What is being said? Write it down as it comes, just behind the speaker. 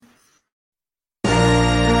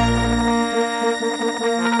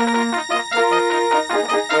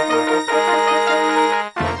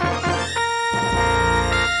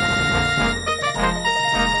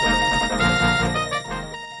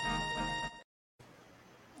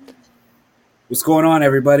What's going on,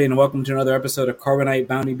 everybody, and welcome to another episode of Carbonite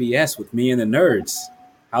Bounty BS with me and the nerds.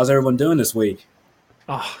 How's everyone doing this week?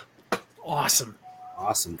 Oh, awesome.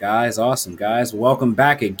 Awesome, guys. Awesome, guys. Welcome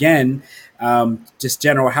back again. Just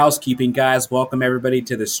general housekeeping, guys. Welcome, everybody,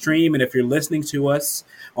 to the stream. And if you're listening to us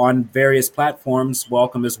on various platforms,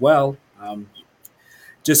 welcome as well.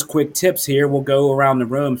 Just quick tips here. We'll go around the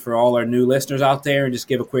room for all our new listeners out there and just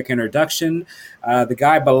give a quick introduction. The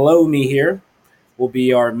guy below me here will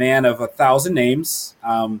be our man of 1,000 names.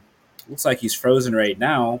 Looks like he's frozen right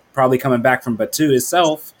now, probably coming back from Batu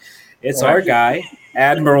himself. It's our guy,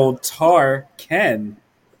 Admiral Tar Ken.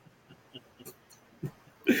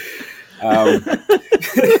 He's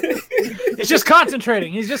just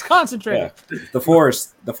concentrating. He's just concentrating. Yeah. The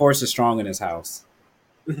force is strong in his house.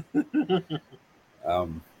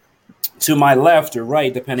 To my left or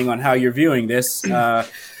right, depending on how you're viewing this,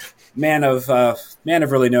 man of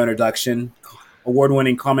really no introduction,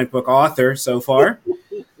 award-winning comic book author so far.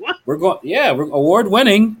 We're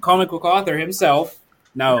award-winning comic book author himself.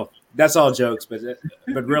 No, that's all jokes, but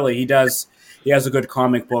really he has a good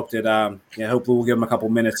comic book that hopefully we'll give him a couple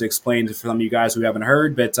minutes to explain to some of you guys who haven't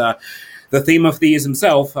heard. But the theme of these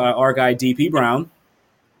himself, our guy DP Brown.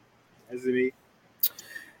 That's me.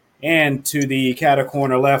 And to the cat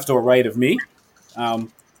corner left or right of me,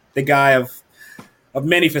 the guy of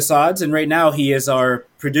many facades, and right now he is our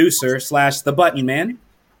producer / the button man.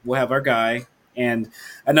 We'll have our guy and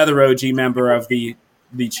another OG member of the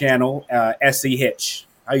channel, SC Hitch.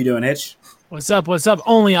 How you doing, Hitch? What's up?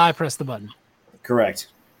 Only I press the button. Correct.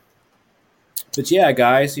 But yeah,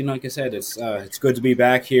 guys, like I said, it's good to be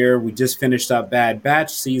back here. We just finished up Bad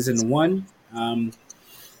Batch Season 1.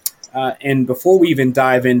 And before we even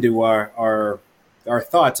dive into our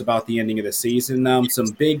thoughts about the ending of the season,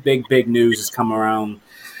 some big news has come around,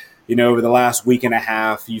 over the last week and a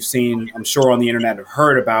half. You've seen, I'm sure, on the internet, have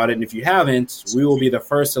heard about it. And if you haven't, we will be the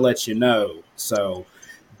first to let you know. So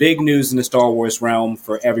big news in the Star Wars realm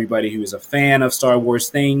for everybody who is a fan of Star Wars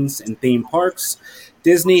things and theme parks.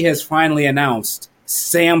 Disney has finally announced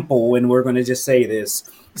sample, and we're going to just say this,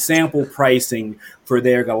 sample pricing for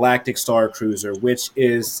their Galactic Star Cruiser, which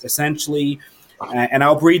is essentially, and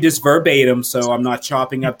I'll read this verbatim, so I'm not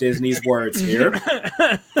chopping up Disney's words here.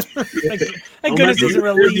 Thank goodness it's a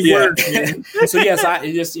relief. Yeah. So yes,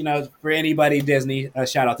 I just for anybody Disney,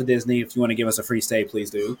 shout out to Disney. If you want to give us a free stay, please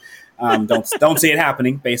do. Don't see it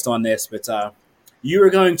happening based on this, but you are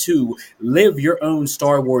going to live your own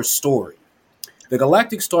Star Wars story. The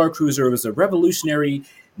Galactic Star Cruiser is a revolutionary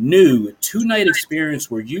new 2-night experience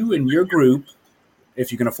where you and your group,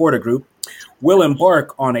 if you can afford a group, will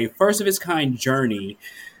embark on a first-of-its-kind journey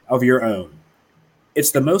of your own.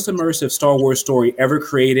 It's the most immersive Star Wars story ever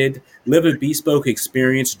created. Live a bespoke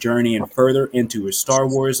experience, journey, and further into a Star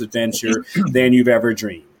Wars adventure than you've ever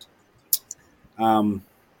dreamed. And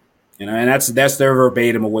that's their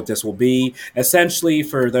verbatim of what this will be. Essentially,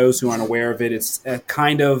 for those who aren't aware of it, it's a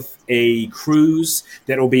kind of a cruise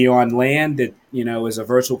that will be on land that, is a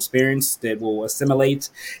virtual experience that will assimilate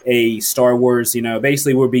a Star Wars,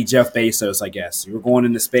 basically will be Jeff Bezos, I guess. We're going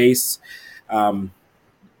into space, and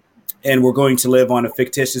we're going to live on a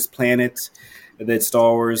fictitious planet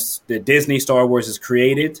that Disney Star Wars has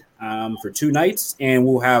created for 2 nights, and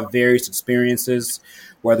we'll have various experiences,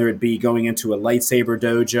 whether it be going into a lightsaber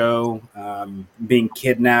dojo, being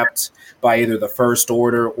kidnapped by either the First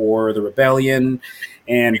Order or the Rebellion,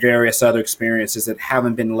 and various other experiences that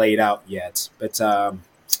haven't been laid out yet. But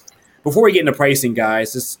before we get into pricing,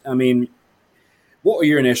 guys, what were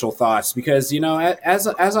your initial thoughts? Because, as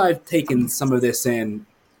I've taken some of this in,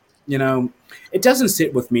 it doesn't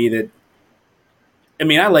sit with me that,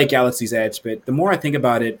 I like Galaxy's Edge, but the more I think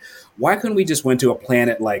about it, why couldn't we just went to a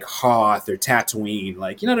planet like Hoth or Tatooine?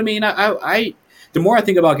 Like, you know what I mean? The more I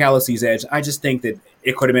think about Galaxy's Edge, I just think that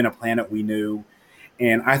it could have been a planet we knew.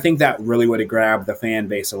 And I think that really would have grabbed the fan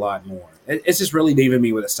base a lot more. It's just really leaving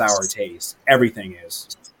me with a sour taste. Everything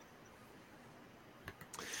is.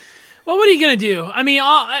 Well, what are you going to do?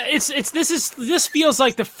 This feels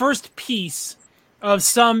like the first piece of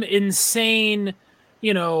some insane,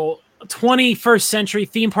 21st century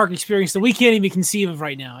theme park experience that we can't even conceive of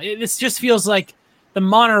right now. This just feels like the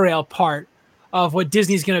monorail part of what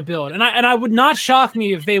Disney's going to build. And I would not shock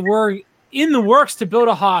me if they were in the works to build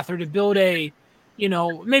a Hoth or to build a,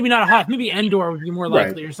 maybe not a Hoth, maybe Endor would be more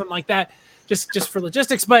likely, right, or something like that, just for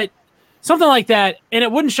logistics, but something like that. And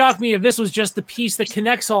it wouldn't shock me if this was just the piece that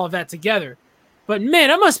connects all of that together. But man,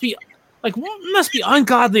 it must be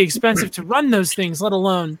ungodly expensive to run those things, let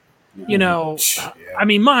alone,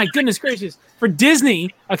 my goodness gracious, for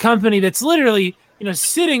Disney, a company that's literally,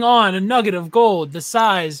 sitting on a nugget of gold the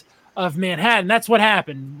size of Manhattan. That's what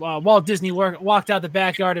happened. Walt Disney walked out the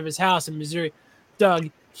backyard of his house in Missouri, dug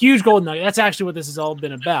huge gold nugget. That's actually what this has all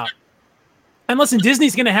been about. And listen,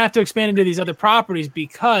 Disney's going to have to expand into these other properties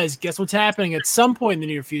because guess what's happening at some point in the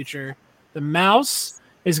near future? The mouse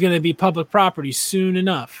is going to be public property soon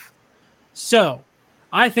enough. So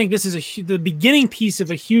I think this is the beginning piece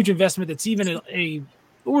of a huge investment that's even a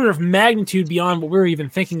order of magnitude beyond what we're even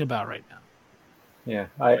thinking about right now. Yeah,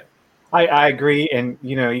 I agree. And,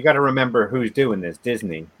 you got to remember who's doing this,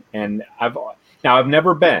 Disney. And I've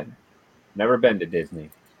never been to Disney.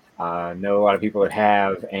 Know a lot of people that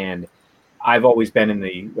have, and I've always been in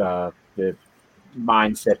the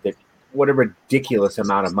mindset that what a ridiculous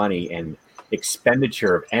amount of money and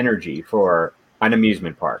expenditure of energy for an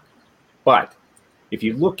amusement park. But if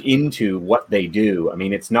you look into what they do, I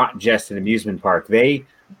mean, it's not just an amusement park. They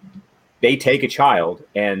take a child,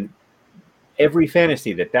 and every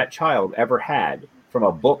fantasy that child ever had, from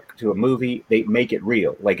a book to a movie, they make it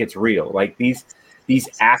real. Like it's real. Like these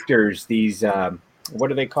actors, these what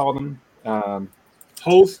do they call them?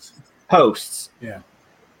 Hosts. Yeah.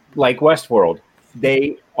 Like Westworld,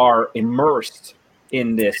 they are immersed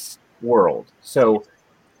in this world. So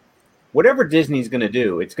whatever Disney's going to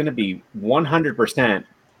do, it's going to be 100%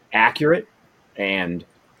 accurate and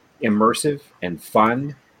immersive and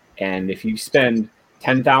fun. And if you spend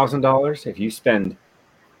 $10,000, if you spend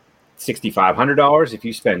 $6,500, if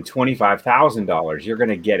you spend $25,000, you're going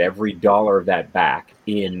to get every dollar of that back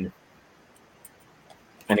in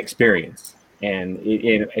an experience.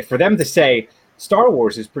 And for them to say Star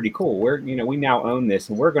Wars is pretty cool, we now own this,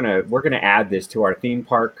 and we're gonna add this to our theme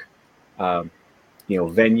park,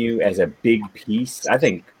 venue as a big piece. I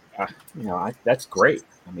think, that's great.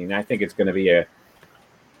 I mean, I think it's going to be a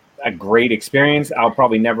great experience. I'll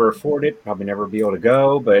probably never afford it, probably never be able to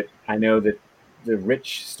go, but I know that the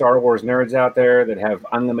rich Star Wars nerds out there that have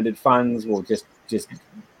unlimited funds will just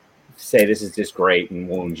say this is just great and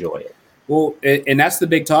will enjoy it. Well, and that's the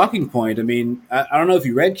big talking point. I mean, I don't know if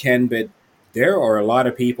you read, Ken, but there are a lot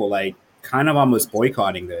of people like kind of almost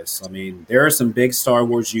boycotting this. I mean, there are some big Star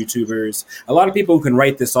Wars YouTubers, a lot of people who can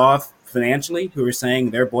write this off financially, who are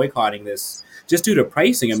saying they're boycotting this just due to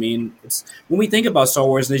pricing. I mean, it's when we think about Star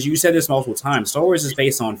Wars, and as you said this multiple times, Star Wars is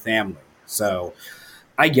based on family. So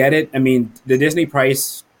I get it. I mean, the Disney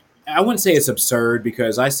price, I wouldn't say it's absurd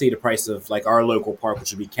because I see the price of like our local park,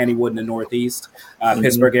 which would be Kennywood in the Northeast,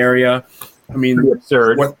 Pittsburgh area. I mean, pretty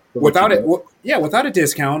absurd. Without a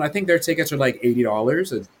discount, I think their tickets are like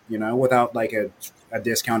 $80, without like a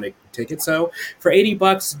discounted ticket. So for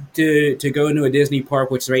 $80 to go into a Disney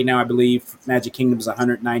park, which right now I believe Magic Kingdom is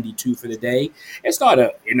 $192 for the day, it's not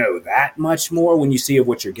that much more when you see of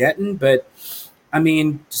what you're getting. But I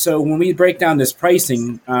mean, so when we break down this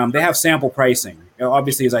pricing, they have sample pricing.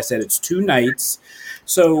 Obviously, as I said, it's 2 nights.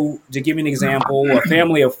 So to give you an example, a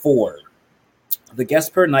family of 4, the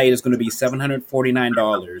guest per night is going to be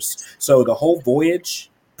 $749. So the whole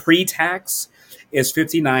voyage pre-tax is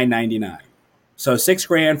 $59.99. So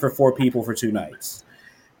 $6,000 for 4 people for 2 nights.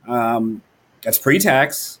 That's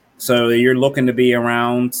pre-tax. So you're looking to be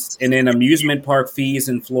around, and then amusement park fees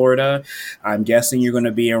in Florida, I'm guessing you're going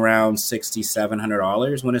to be around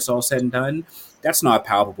 $6,700 when it's all said and done. That's not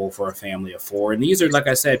palpable for a family of 4. And these are, like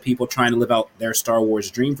I said, people trying to live out their Star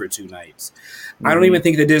Wars dream for 2 nights. Mm-hmm. I don't even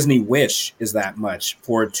think the Disney Wish is that much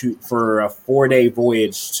for a 4-day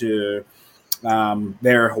voyage to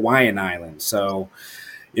their Hawaiian island. So,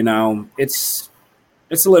 it's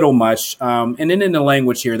a little much. And then in the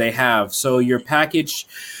language here they have, so your package,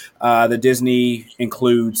 the Disney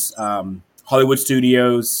includes Hollywood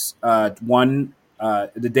Studios,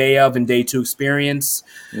 the day of and day 2 experience.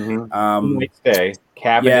 Mm-hmm. Next day,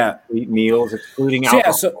 cabinet meals, excluding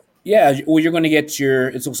alcohol. Well, you're going to get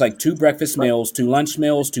it looks like 2 breakfast meals, 2 lunch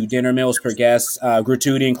meals, 2 dinner meals per guest,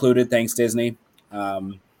 gratuity included, thanks Disney.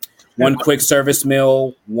 1 quick service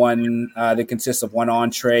meal, 1 that consists of 1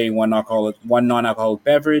 entree, 1 non-alcoholic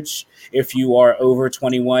beverage. If you are over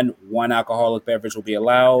 21, 1 alcoholic beverage will be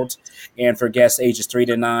allowed. And for guests ages 3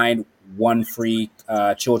 to 9, 1 free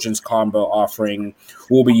children's combo offering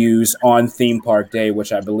will be used on theme park day,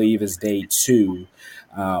 which I believe is day 2.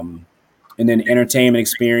 And then entertainment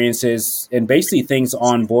experiences and basically things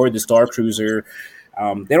on board the Star Cruiser.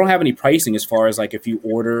 They don't have any pricing as far as like if you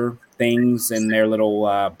order things in their little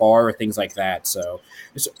bar or things like that. So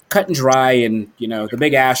it's cut and dry. And, the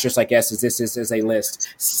big asterisk, I guess, is this is a list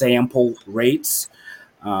sample rates.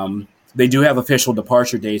 They do have official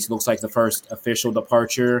departure dates. It looks like the first official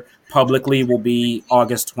departure publicly will be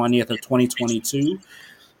August 20th of 2022.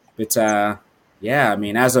 But I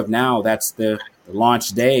mean, as of now, that's the launch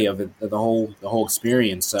day of the whole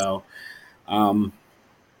experience. So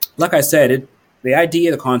like I said, the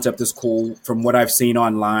idea, the concept is cool. From what I've seen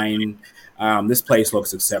online, this place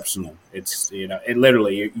looks exceptional. It's it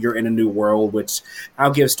literally you're in a new world, which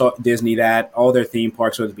I'll give Disney that. All their theme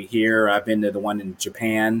parks, whether it be here, I've been to the one in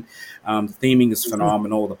Japan. The theming is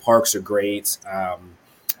phenomenal. The parks are great.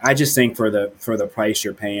 I just think for the price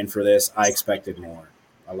you're paying for this, I expected more,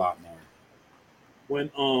 a lot more. When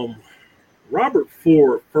Robert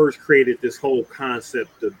Ford first created this whole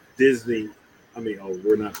concept of Disney,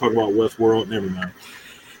 we're not talking about Westworld. Never mind.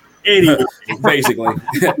 Anyway, basically.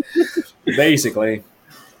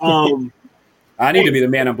 I need to be the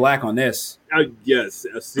man in black on this. Yes,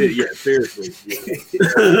 seriously.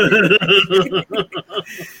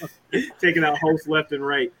 Yeah. Taking out hosts left and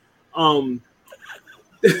right.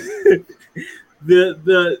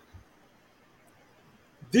 The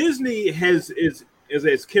Disney is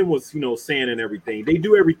as Kim was saying and everything, they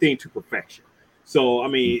do everything to perfection. So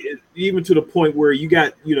even to the point where you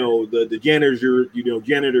got the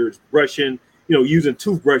janitors brushing, using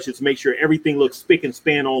toothbrushes to make sure everything looks spick and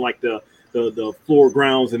span on like the floor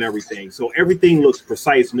grounds and everything. So everything looks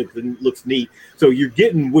precise and it looks neat. So you're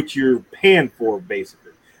getting what you're paying for,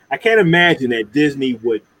 basically. I can't imagine that Disney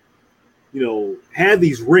would have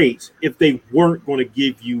these rates if they weren't going to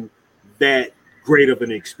give you that great of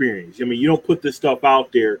an experience. You don't put this stuff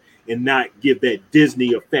out there and not give that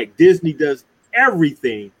Disney effect. Disney does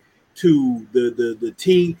everything to the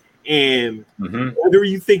T, and whether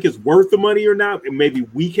you think it's worth the money or not, and maybe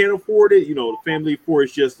we can't afford it, the family for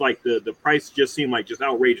it's just like the price just seemed like just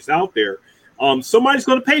outrageous out there. Somebody's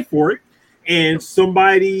going to pay for it, and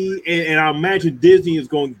somebody, and I imagine Disney is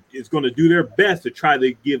going to do their best to try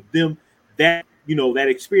to give them that that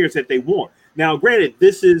experience that they want. Now, granted,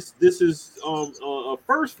 this is a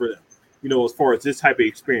first for them, as far as this type of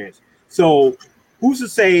experience. So, who's to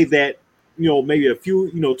say that maybe a few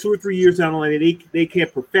 2 or 3 years down the line they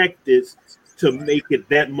can't perfect this to make it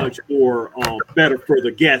that much more better for the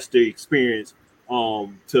guest to experience,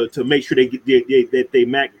 to make sure they get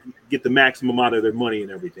the maximum out of their money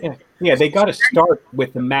and everything. Yeah, they got to start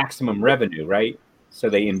with the maximum revenue, right? So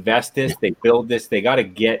they invest this, they build this, they got to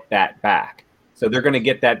get that back. So they're going to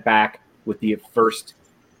get that back with the first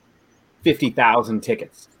 50,000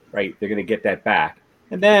 tickets, right? They're going to get that back.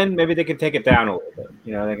 And then maybe they can take it down a little bit.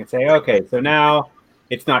 They can say, okay, so now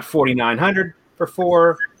it's not 4,900 for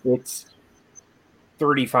 4, it's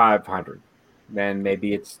 3,500. Then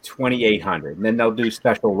maybe it's 2,800. And then they'll do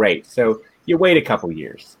special rates. So you wait a couple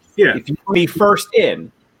years. Yeah. If you want to be first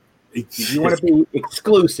in, if you want to be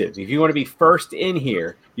exclusive, if you want to be first in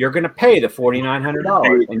here, you're going to pay the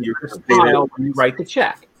 $4,900 and you're going to smile when you write the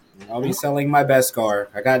check. I'll be selling my best car.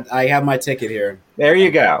 I have my ticket here. There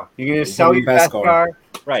you go. You're going to sell your best car.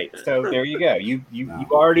 Right. So there you go. You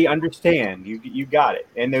already understand. You got it.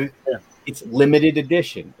 And it's limited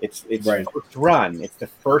edition. It's right. First run. It's the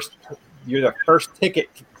first. You're the first ticket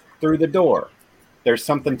through the door. There's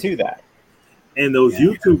something to that. And those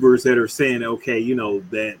YouTubers that are saying, okay,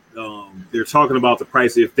 that they're talking about the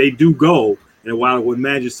price. If they do go, and while with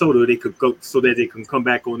Magic Soda, they could go so that they can come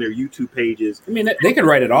back on their YouTube pages. They can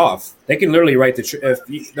write it off. They can literally write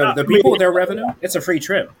the people with their revenue. It's a free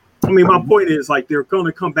trip. My point is, like, they're going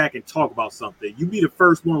to come back and talk about something. You be the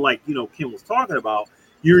first one, like Kim was talking about.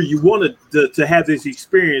 You wanted to have this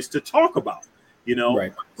experience to talk about.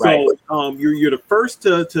 Right. So you're the first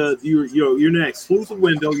to you're in an exclusive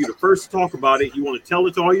window. You're the first to talk about it. You want to tell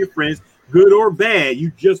it to all your friends, good or bad.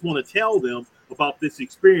 You just want to tell them about this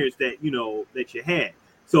experience that that you had.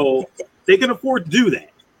 So they can afford to do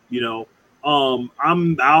that. I'll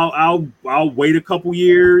wait a couple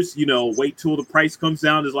years. Wait till the price comes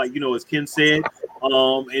down. Is like as Ken said,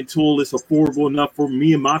 until it's affordable enough for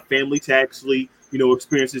me and my family to actually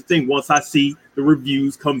experience this thing. Once I see the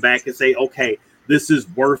reviews come back and say, okay, this is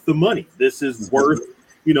worth the money. This is worth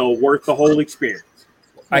the whole experience.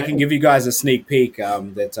 I can give you guys a sneak peek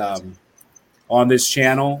that on this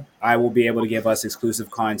channel, I will be able to give us exclusive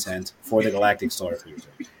content for the Galactic Star Cruiser.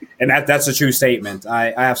 And that's a true statement.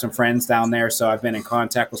 I have some friends down there, so I've been in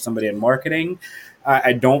contact with somebody in marketing.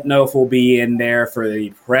 I don't know if we'll be in there for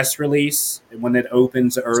the press release when it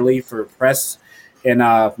opens early for press and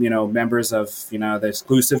members of the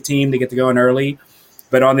exclusive team to get to go in early.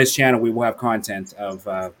 But on this channel, we will have content of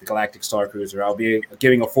the Galactic Star Cruiser. I'll be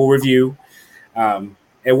giving a full review.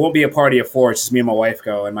 It won't be a party of 4. It's just me and my wife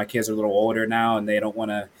go, and my kids are a little older now, and they don't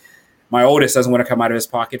want to. My oldest doesn't want to come out of his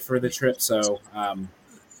pocket for the trip, so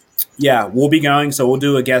we'll be going. So we'll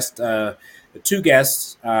do a guest, 2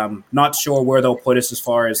 guests. Not sure where they'll put us as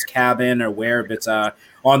far as cabin or where, but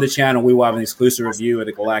on the channel we will have an exclusive review of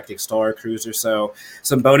the Galactic Star Cruiser. So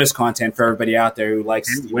some bonus content for everybody out there who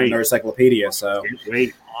likes Nerd Encyclopedia. So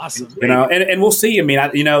Awesome. You know, and we'll see. I mean,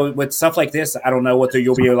 with stuff like this, I don't know whether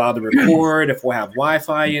you'll be allowed to record, if we'll have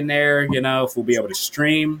Wi-Fi in there, you know, if we'll be able to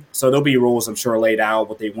stream. So there'll be rules, I'm sure, laid out,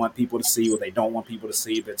 what they want people to see, what they don't want people to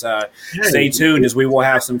see. But stay tuned, as we will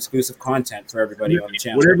have some exclusive content for everybody on the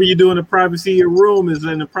channel. Whatever you do in the privacy of your room is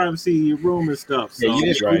in the privacy of your room and stuff. So. Yeah, you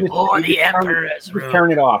just, Right. The Emperor's just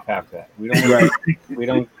turn it off after that. We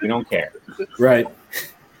don't we don't care. Right.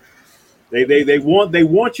 They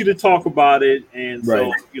want you to talk about it, and so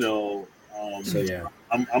Right. you know. So yeah,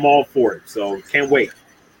 I'm all for it. So can't wait.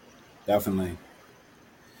 definitely.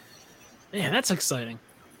 Man, that's exciting.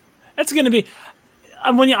 That's going to be. I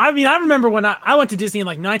remember when I went to Disney in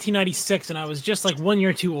like 1996, and I was just like 1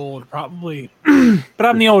 year too old, probably. But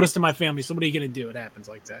I'm the oldest in my family, so what are you going to do? It happens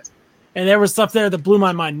like that. And there was stuff there that blew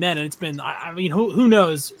my mind then, and it's been. I mean, who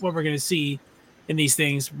knows what we're going to see in these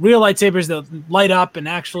things? Real lightsabers that light up and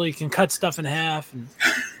actually can cut stuff in half. And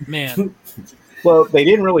man. Well, they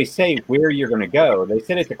didn't really say where you're going to go. They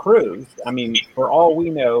said it's a cruise. I mean, for all we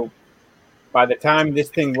know, by the time this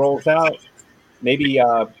thing rolls out, maybe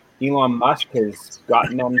Elon Musk has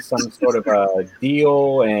gotten them some sort of a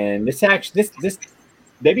deal, and this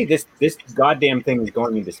goddamn thing is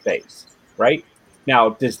going into space, right? Now,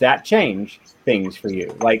 does that change things for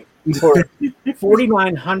you? Like for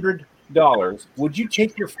 $4,900, would you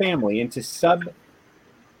take your family into sub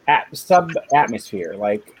atmosphere,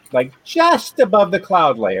 like just above the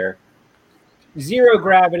cloud layer, zero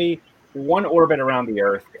gravity, one orbit around the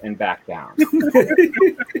Earth, and back down?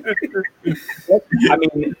 I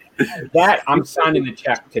mean, that I'm signing the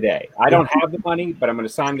check today. I don't have the money, but I'm going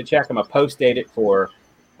to sign the check. I'm going to post date it for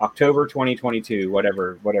October 2022,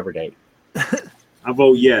 whatever date. I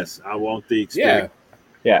vote yes. I want the experience.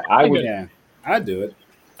 Yeah, I would. Yeah, I'd do it.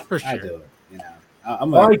 For sure. I do it. You know,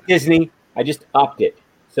 I'm All right, Disney. I just upped it.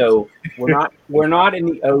 So we're not in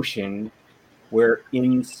the ocean. We're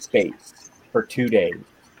in space for 2 days.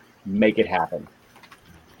 Make it happen.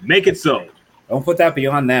 Make it so. Don't put that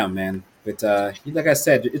beyond them, man. But like I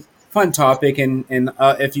said, it's a fun topic, and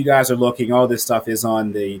if you guys are looking, all this stuff is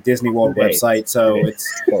on the Disney World website, so it's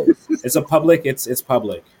public.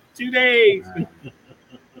 2 days.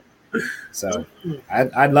 So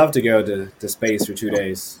I'd love to go to space for 2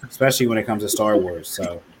 days, especially when it comes to Star Wars.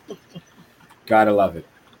 So gotta love it.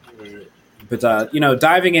 But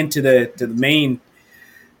diving into the main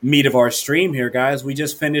meat of our stream here, guys, we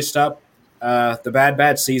just finished up the Bad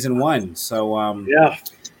Batch season 1. So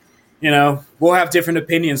we'll have different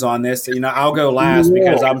opinions on this. I'll go last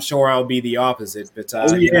because I'm sure I'll be the opposite. But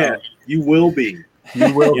you will be.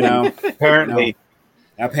 You will be. Apparently.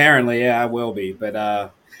 Apparently, yeah, I will be.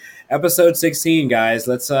 But episode 16, guys.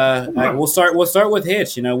 Let's we'll start with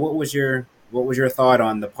Hitch. What was your thought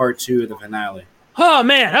on the part 2 of the finale? Oh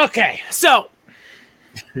man, okay. So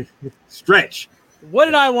stretch. What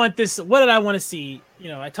did I want to see?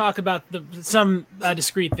 I talk about some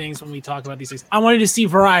discrete things when we talk about these things. I wanted to see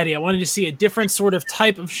variety. I wanted to see a different sort of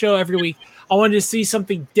type of show every week. I wanted to see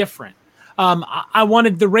something different. I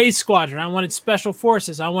wanted the Raid Squadron. I wanted Special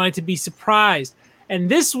Forces. I wanted to be surprised. And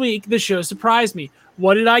this week, the show surprised me.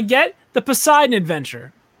 What did I get? The Poseidon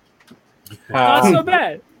Adventure. Not so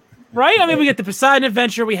bad. Right? I mean, we get the Poseidon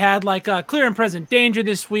Adventure. We had Clear and Present Danger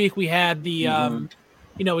this week. We had the,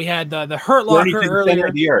 we had the Hurt Locker earlier. Journey to the center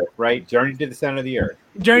of the earth, right? Journey to the center of the earth.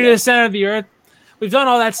 Journey to the center of the earth. We've done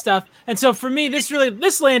all that stuff. And so for me, this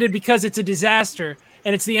landed because it's a disaster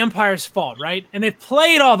and it's the Empire's fault, right? And they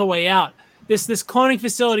played all the way out. This cloning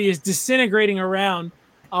facility is disintegrating around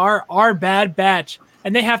our Bad Batch,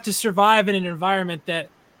 and they have to survive in an environment that,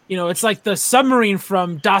 it's like the submarine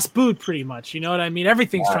from Das Boot, pretty much. You know what I mean?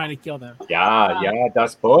 Everything's trying to kill them. Yeah,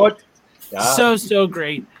 Das Boot. Yeah. So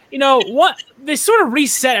great. What they sort of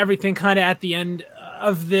reset everything kind of at the end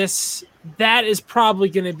of this. That is probably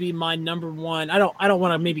going to be my number one. I don't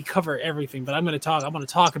want to maybe cover everything, but I want to talk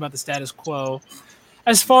about the status quo.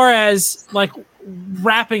 As far as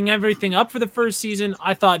wrapping everything up for the first season,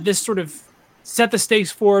 I thought this sort of set the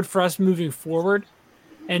stakes forward for us moving forward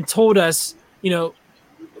and told us,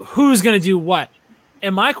 who's going to do what.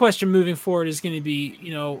 And my question moving forward is going to be,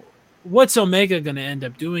 what's Omega going to end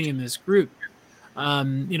up doing in this group?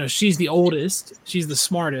 She's the oldest. She's the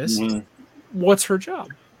smartest. Mm-hmm. What's her job?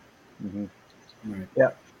 Mm-hmm. Right.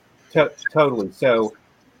 Yeah, totally. So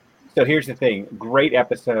here's the thing. Great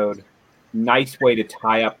episode. Nice way to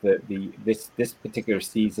tie up this particular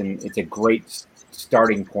season. It's a great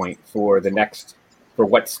starting point for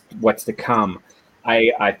what's to come.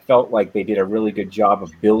 I felt like they did a really good job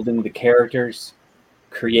of building the characters,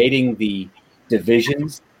 creating the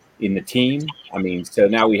divisions in the team. I mean, so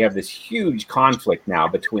now we have this huge conflict now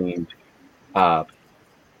between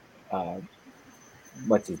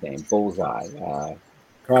what's his name? Bullseye.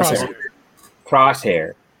 Crosshair.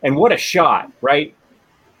 Crosshair. And what a shot, right?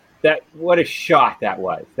 What a shot that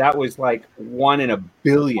was. That was like 1 in a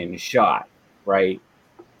billion shot, right?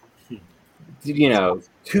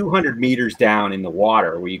 200 meters down in the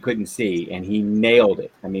water where you couldn't see, and he nailed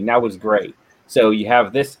it. I mean, that was great. So you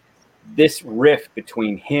have this rift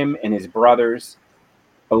between him and his brothers.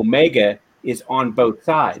 Omega is on both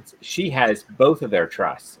sides. She has both of their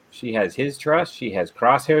trusts. She has his trust, she has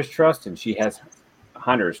Crosshair's trust, and she has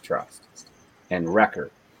Hunter's trust and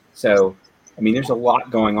Wrecker. So, I mean, there's a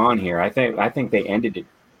lot going on here. I think they ended it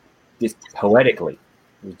just poetically.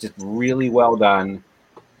 It was just really well done.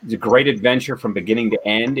 It was a great adventure from beginning to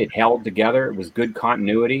end. It held together. It was good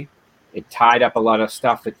continuity. It tied up a lot of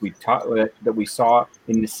stuff that we saw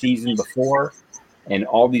in the season before, and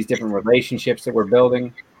all these different relationships that we're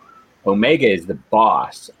building. Omega is the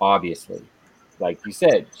boss, obviously. Like you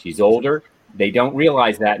said, she's older. They don't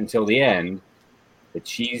realize that until the end, that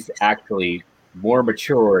she's actually more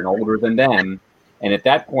mature and older than them. And at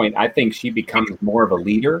that point, I think she becomes more of a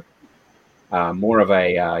leader, more of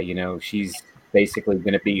a, she's basically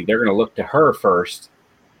going to be, they're going to look to her first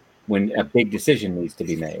when a big decision needs to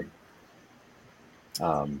be made.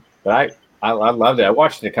 But I loved it. I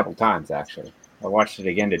watched it a couple times, actually. I watched it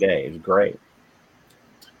again today. It was great.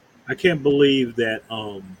 I can't believe that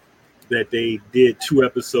that they did 2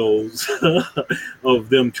 episodes of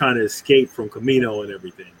them trying to escape from Camino and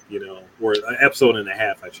everything, or an episode and a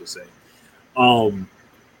half, I should say.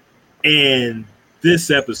 And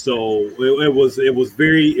this episode, I would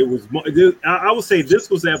say this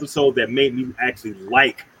was the episode that made me actually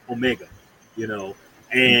like Omega,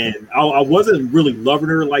 and I wasn't really loving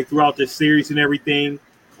her like throughout this series and everything,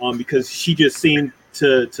 because she just seemed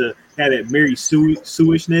to have that Mary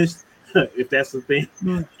Sue-ishness, if that's the thing,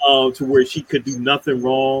 to where she could do nothing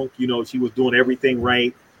wrong. She was doing everything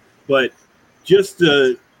right. But just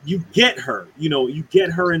you get her, you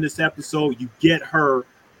get her in this episode. You get her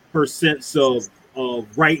sense of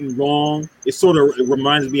right and wrong. It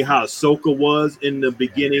reminds me how Ahsoka was in the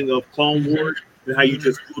beginning of Clone Wars, and how you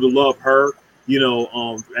just grew to love her.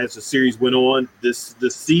 As the series went on, this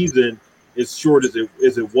season, as short as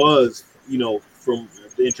it was, from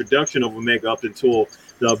the introduction of Omega up until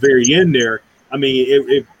the very end there, I mean,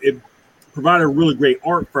 it provided a really great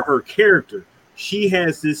arc for her character. She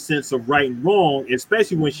has this sense of right and wrong,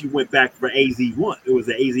 especially when she went back for AZ1. It was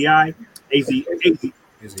the AZI, AZ.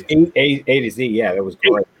 A to Z, yeah, that was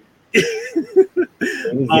great.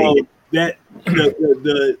 That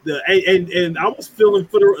and I was feeling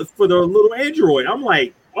for the little android. I'm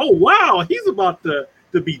like, oh wow, he's about to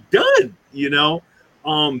be done.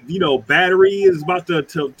 Battery is about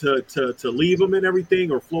to leave him and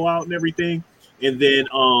everything, or flow out and everything, and then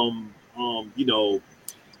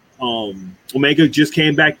Omega just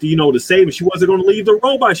came back to save him. She wasn't going to leave the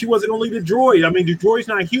robot. She wasn't going to leave the droid. I mean, the droid's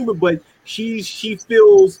not human, but she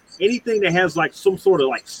feels anything that has like some sort of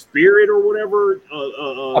like spirit or whatever,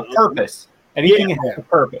 a purpose. Anything has a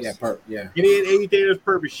purpose. Anything has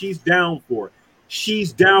purpose, she's down for it.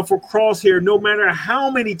 She's down for Crosshair, no matter how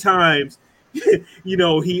many times he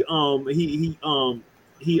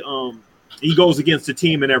goes against the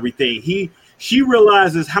team and everything. She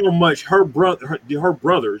realizes how much her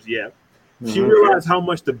brothers, she realized how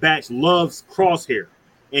much the Batch loves Crosshair,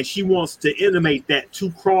 and she wants to intimate that to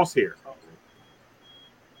Crosshair.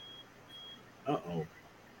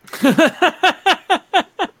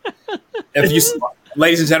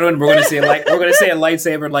 Ladies and gentlemen, we're going to see a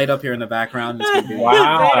lightsaber light up here in the background.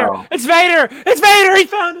 Wow! It's Vader! It's Vader! He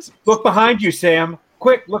found us. Look behind you, Sam.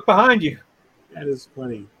 Quick, look behind you. That is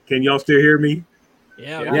funny. Can y'all still hear me?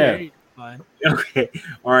 Yeah. Fine. Okay.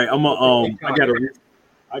 All right. I'm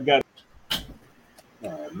I got.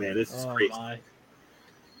 Oh man, this is crazy.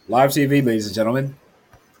 Live TV, ladies and gentlemen.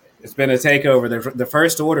 It's been a takeover. The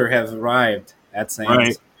First Order has arrived at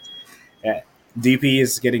Sam's. Right. DP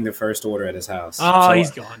is getting the First Order at his house.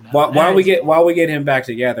 He's gone now. While we get him back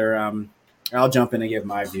together, I'll jump in and give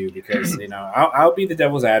my view, because I'll be the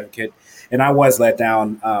devil's advocate, and I was let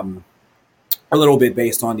down a little bit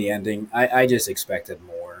based on the ending. I just expected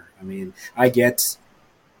more. I mean, I get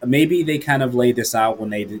maybe they kind of laid this out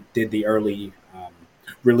when they did the early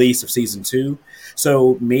release of season 2,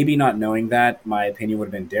 so maybe not knowing that, my opinion would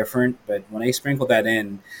have been different. But when they sprinkled that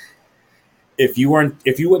in, if you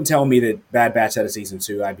wouldn't tell me that Bad Batch had a season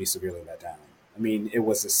 2, I'd be severely let down. I mean, it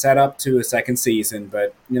was a setup to a second season,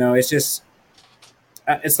 but it's just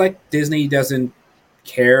it's like Disney doesn't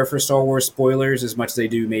care for Star Wars spoilers as much as they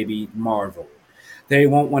do maybe Marvel. They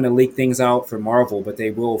won't want to leak things out for Marvel, but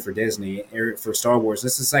they will for Disney or for Star Wars.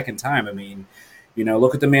 This is the second time. I mean,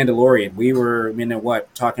 Look at the Mandalorian. We were,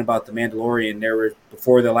 talking about the Mandalorian. There were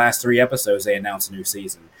before the last 3 episodes they announced a new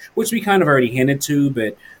season, which we kind of already hinted to.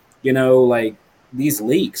 But like these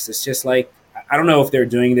leaks, it's just like I don't know if they're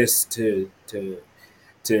doing this to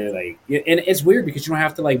like, and it's weird because you don't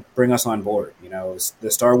have to like bring us on board.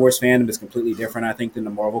 The Star Wars fandom is completely different, I think, than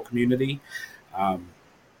the Marvel community.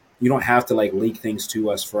 You don't have to like leak things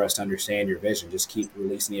to us for us to understand your vision. Just keep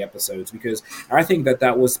releasing the episodes, because I think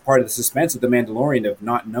that was part of the suspense of the Mandalorian, of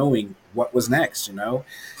not knowing what was next.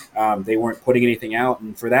 They weren't putting anything out,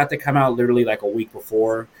 and for that to come out literally like a week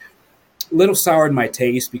before, a little soured my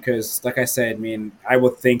taste, because like I said, I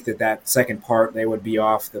would think that second part they would be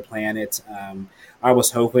off the planet. I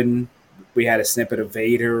was hoping we had a snippet of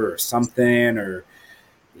Vader or something, or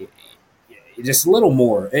just a little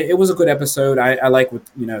more. It was a good episode. I like what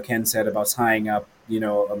Ken said about tying up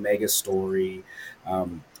a mega story,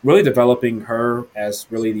 really developing her as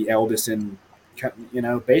really the eldest, and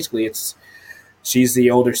basically she's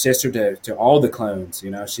the older sister to all the clones.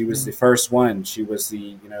 She was the first one. She was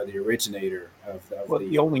the the originator of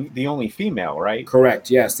the only female, right?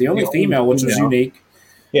 Correct. Yes, the only female, which was unique.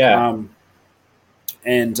 Yeah.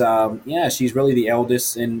 She's really the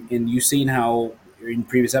eldest, and you've seen how in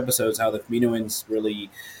previous episodes how the Kaminoans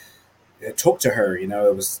really took to her. It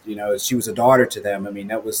was she was a daughter to them.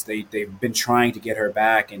 They've been trying to get her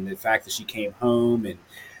back, and the fact that she came home and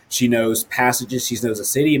she knows passages, she knows a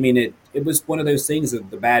city. It was one of those things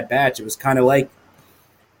of the Bad Batch. It was kind of like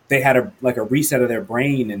they had a reset of their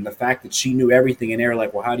brain, and the fact that she knew everything, and they were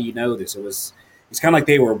like, well, how do you know this? It's kind of like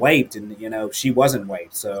they were wiped, and she wasn't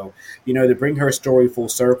wiped. So to bring her story full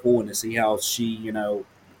circle and to see how she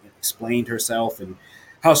explained herself, and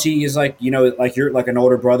how she is like you're like an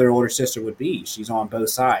older brother, older sister would be. She's on both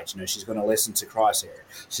sides. She's going to listen to Crosshair,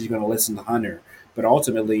 she's going to listen to Hunter, but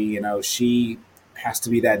ultimately she has to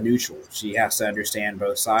be that neutral. She has to understand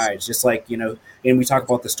both sides, just like and we talk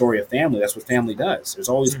about the story of family. That's what family does. There's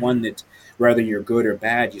always one that, whether you're good or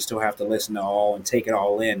bad, you still have to listen to all and take it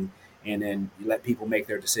all in, and then you let people make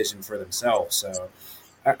their decision for themselves. So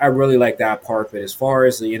I really like that part. But as far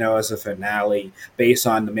as as a finale based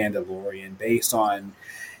on the Mandalorian, based on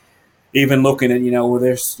even looking at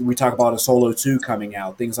we talk about a Solo 2 coming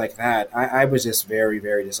out, things like that, I was just very,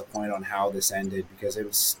 very disappointed on how this ended, because it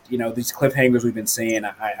was these cliffhangers we've been seeing,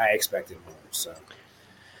 I expected more. So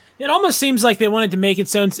it almost seems like they wanted to make it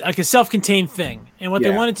sound like a self-contained thing, and what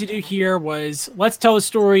they wanted to do here was, let's tell a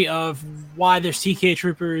story of why there's TK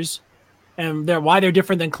troopers and why they're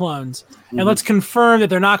different than clones. And let's confirm that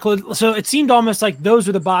they're not clones. So it seemed almost like those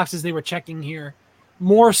were the boxes they were checking here,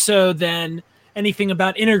 more so than anything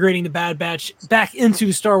about integrating the Bad Batch back into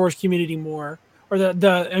the Star Wars community more, or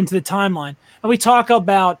the into the timeline. And we talk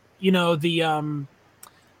about the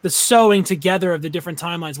sewing together of the different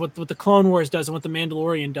timelines, what the Clone Wars does and what the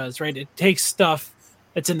Mandalorian does, right? It takes stuff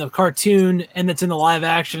that's in the cartoon and that's in the live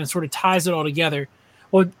action and sort of ties it all together.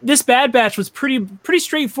 Well, this Bad Batch was pretty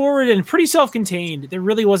straightforward and pretty self-contained. There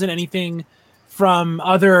really wasn't anything from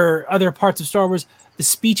other parts of Star Wars. The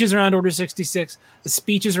speeches around Order 66, the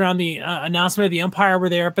speeches around the announcement of the Empire were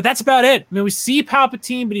there, but that's about it. We see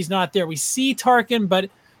Palpatine, but he's not there. We see Tarkin, but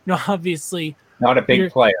obviously not a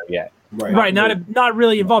big player yet. Right, not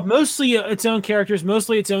really involved. Mostly its own characters,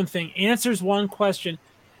 mostly its own thing. Answers one question,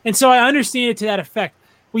 and so I understand it to that effect.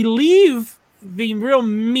 We leave the real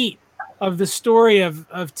meat of the story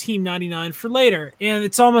of Team 99 for later, and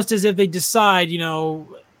it's almost as if they decide,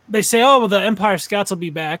 they say, oh, well, the Empire Scouts will be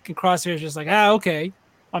back, and Crosshair's just like, okay,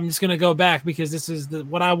 I'm just going to go back because this is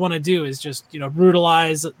what I want to do is just,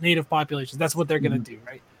 brutalize native populations. That's what they're going to do,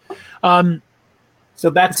 right? So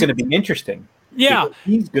that's going to be interesting. Yeah.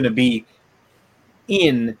 He's going to be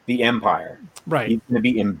in the Empire. Right. He's going to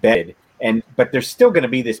be embedded. But there's still going to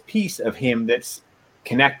be this piece of him that's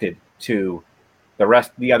connected to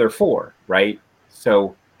the other 4, right?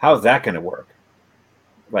 So how's that going to work?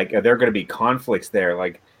 Like, are there going to be conflicts there?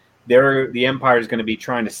 Like, the Empire is going to be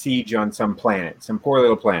trying to siege on some planet, some poor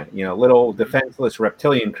little planet, little defenseless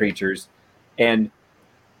reptilian creatures, and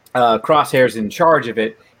Crosshair's in charge of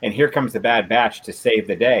it. And here comes the Bad Batch to save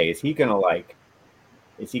the day. Is he going to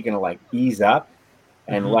ease up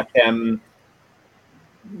and let them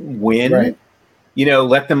win? Right.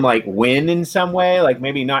 Let them win in some way, like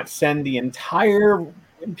maybe not send the entire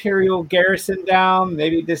Imperial garrison down,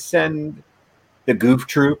 maybe just send the Goof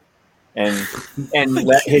Troop and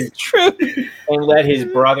let his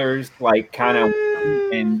brothers kind of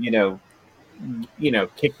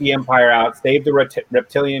kick the Empire out, save the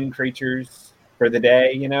reptilian creatures for the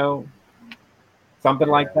day, something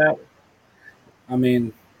like that.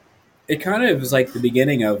 It kind of is like the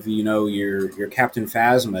beginning of your Captain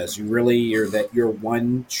Phasmas. You're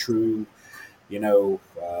one true you know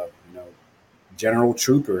general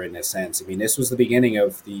trooper in a sense. I mean, this was the beginning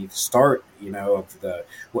of the start of the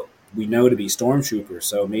what we know to be stormtroopers.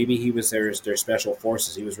 So maybe he was their special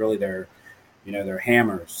forces. He was really their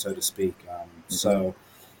hammer, so to speak. So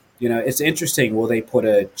it's interesting. Will they put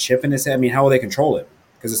a chip in his head? I mean, how will they control it?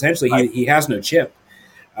 Because essentially he has no chip.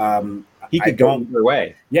 He could go either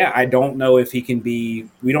way. Yeah, I don't know if he can be.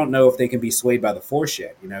 We don't know if they can be swayed by the Force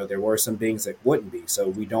yet. There were some beings that wouldn't be. So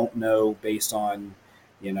we don't know based on,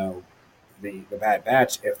 the Bad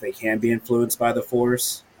Batch if they can be influenced by the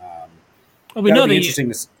Force. Well, we know the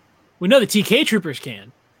TK troopers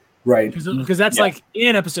can, right? Because that's like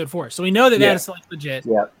in Episode 4. So we know that is like legit.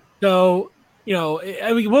 Yeah. So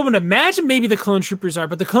we would imagine maybe the clone troopers are,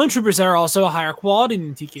 but the clone troopers are also a higher quality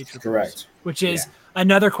than TK troopers. Correct. Which is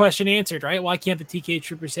another question answered, right? Why can't the TK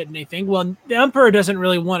troopers hit anything? Well, the Emperor doesn't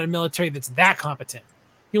really want a military that's that competent.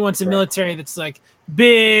 He wants a military that's like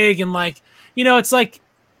big and like, it's like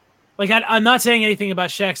I'm not saying anything about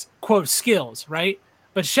Shaq's quote skills, right?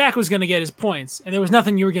 But Shaq was going to get his points, and there was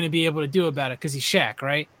nothing you were going to be able to do about it because he's Shaq,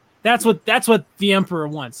 right? That's what the Emperor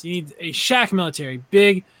wants. You need a Shaq military,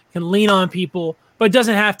 big, can lean on people, but it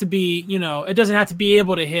doesn't have to be, it doesn't have to be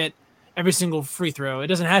able to hit every single free throw. It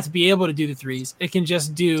doesn't have to be able to do the threes. It can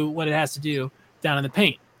just do what it has to do down in the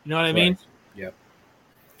paint. You know what I mean? Yep.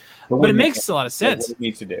 But it makes a lot of sense. What it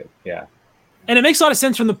needs to do, yeah. And it makes a lot of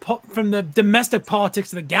sense from the domestic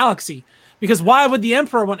politics of the galaxy, because why would the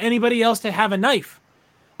Emperor want anybody else to have a knife?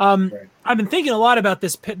 I've been thinking a lot about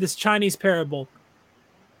this Chinese parable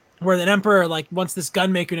where the Emperor wants this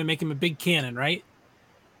gunmaker to make him a big cannon, right?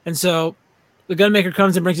 And so the gunmaker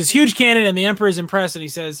comes and brings this huge cannon, and the Emperor is impressed, and he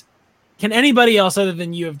says, "Can anybody else other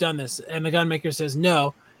than you have done this?" And the gunmaker says,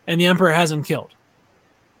 "No," and the Emperor has him killed.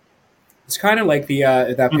 It's kind of like the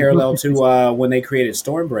that parallel to when they created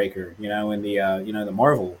Stormbreaker, in the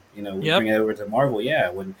Marvel, we bring it over to Marvel,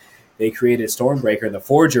 when they created Stormbreaker, and the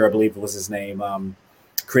Forger, I believe was his name,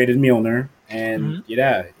 created Mjolnir, and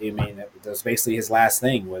I mean that was basically his last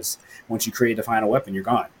thing was once you create the final weapon, you're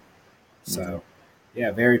gone. So,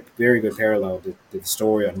 very very good parallel to the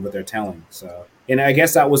story on what they're telling. So, and I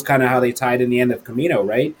guess that was kind of how they tied in the end of Camino,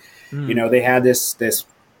 right? They had this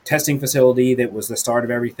testing facility that was the start of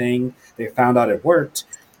everything. They found out it worked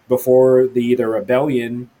before the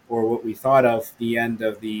rebellion or what we thought of the end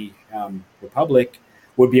of the Republic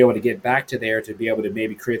would be able to get back to there to be able to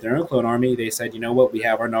maybe create their own clone army. They said, you know what, we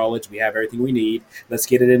have our knowledge, we have everything we need. Let's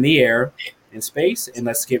get it in the air, in space, and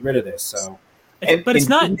let's get rid of this. So, but it's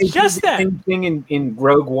not just that. Same thing in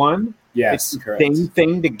Rogue One. Yes, it's correct. Same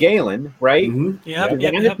thing to Galen, right? Mm-hmm.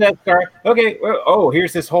 Yep. Okay. Oh,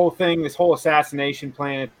 here's this whole thing, this whole assassination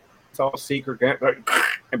plan. It's all secret,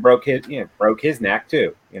 and broke his neck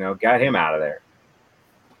too. Got him out of there.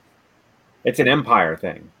 It's an Empire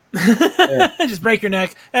thing. Just break your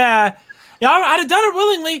neck. I'd have done it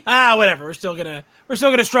willingly. Whatever. We're still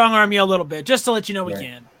gonna strong arm you a little bit just to let you know we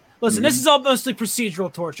can. Listen, this is all mostly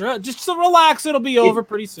procedural torture. Just to relax, it'll be over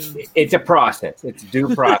pretty soon. It's a process. It's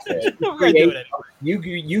due process. You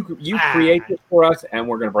create this for us, and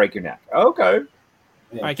we're gonna break your neck. Okay.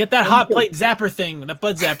 All right, get that hot plate zapper thing, that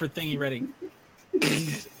bud zapper thingy ready.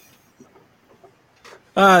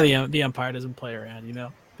 The Empire doesn't play around.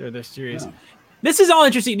 They're serious. No. This is all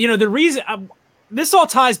interesting. The reason this all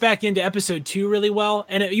ties back into Episode 2 really well,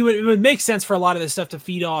 and it would make sense for a lot of this stuff to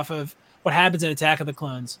feed off of what happens in Attack of the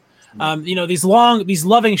Clones. These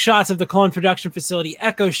loving shots of the clone production facility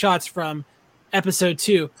echo shots from Episode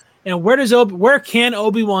 2. And where can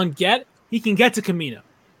Obi-Wan get? He can get to Camino.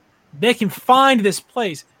 They can find this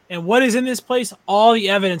place. And what is in this place? All the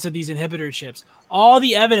evidence of these inhibitor chips. All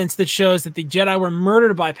the evidence that shows that the Jedi were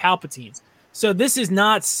murdered by Palpatine. So this is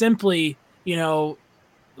not simply,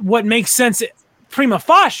 what makes sense prima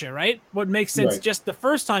facie, right? What makes sense just the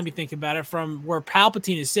first time you think about it from where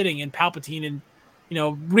Palpatine is sitting and Palpatine and,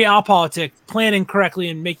 realpolitik, planning correctly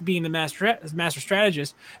and being the master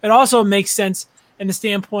strategist. It also makes sense in the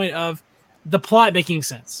standpoint of the plot making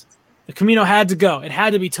sense. The Camino had to go. It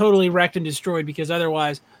had to be totally wrecked and destroyed because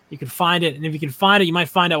otherwise you could find it. And if you can find it, you might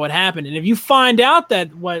find out what happened. And if you find out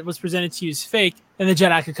that what was presented to you is fake, then the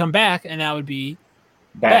Jedi could come back and that would be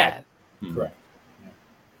bad. Correct.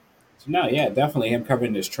 So definitely him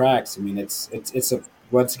covering his tracks. I mean, it's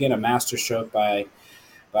once again a master stroke by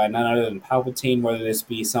none other than Palpatine. Whether this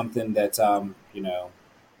be something that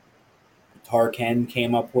Tarkin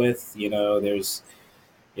came up with, there's,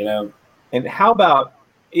 And how about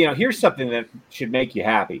here's something that should make you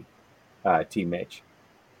happy, Team Mitch.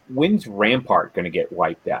 When's Rampart going to get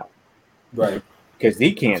wiped out? Right. because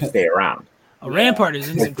he can't stay around. Rampart is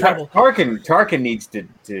in some trouble. Tarkin needs to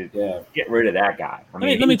get rid of that guy.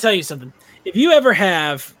 Let me tell you something. If you ever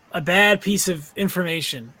have a bad piece of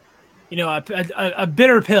information, a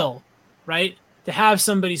bitter pill, right, to have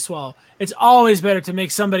somebody swallow, it's always better to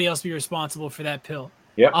make somebody else be responsible for that pill.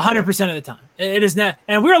 Yeah, 100% of the time. It is not,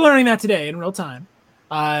 and we're learning that today in real time.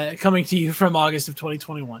 Coming to you from August of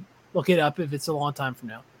 2021. Look it up if it's a long time from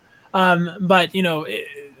now. But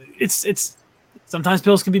it's sometimes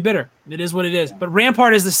pills can be bitter. It is what it is. But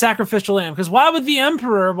Rampart is the sacrificial lamb, because why would the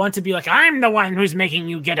Emperor want to be like, I'm the one who's making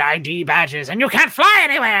you get ID badges and you can't fly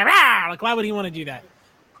anywhere? Ah! Like, why would he want to do that?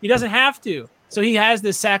 He doesn't have to. So he has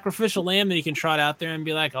this sacrificial lamb that he can trot out there and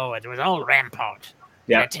be like, oh, it was all Rampart.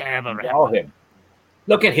 Yeah, terrible Rampart. All him.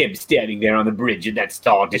 Look at him standing there on the bridge in that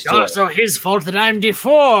Star Destroyer. It's also his fault that I'm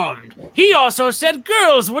deformed. He also said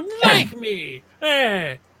girls wouldn't like me.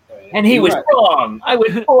 And he was wrong. I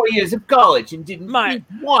went 4 years of college and didn't meet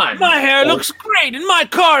one. My hair looks great and my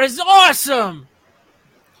car is awesome.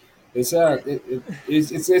 It's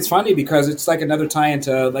funny because it's like another tie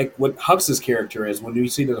into like what Hux's character is when you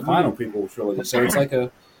see the final prequel trilogy. So it's like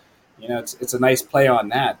it's a nice play on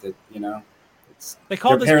that. They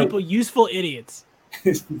call those people useful idiots.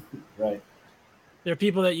 Right. They're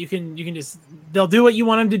people that you can just, they'll do what you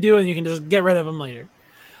want them to do and you can just get rid of them later.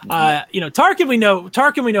 Tarkin we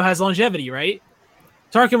know has longevity, right?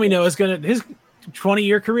 Tarkin we know is his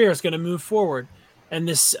 20-year career is going to move forward, and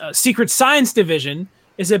this secret science division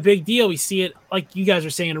is a big deal. We see it, like you guys are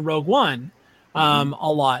saying, in Rogue One a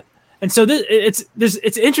lot. And so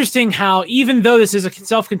it's interesting how, even though this is a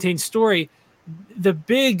self-contained story, the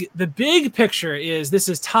big picture is this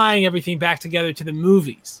is tying everything back together to the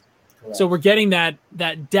movies. Correct. So we're getting that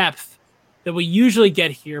depth that we usually get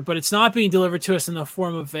here, but it's not being delivered to us in the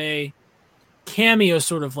form of a cameo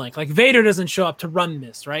sort of link. Like Vader doesn't show up to run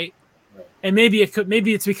this, right? And maybe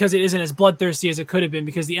it's because it isn't as bloodthirsty as it could have been,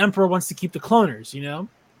 because the Emperor wants to keep the cloners,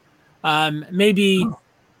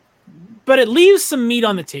 but it leaves some meat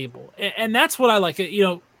on the table. And that's what I like.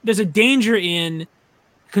 There's a danger in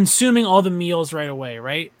consuming all the meals right away,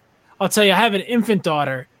 right? I'll tell you, I have an infant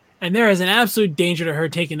daughter, and there is an absolute danger to her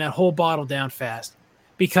taking that whole bottle down fast,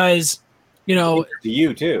 because, to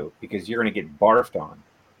you too, because you're going to get barfed on.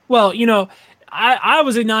 Well, I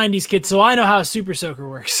was a 90s kid, so I know how a super soaker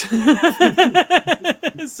works. So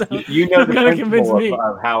you know the principle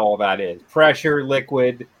of how all that is. Pressure,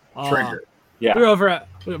 liquid, trigger. Yeah. We were over at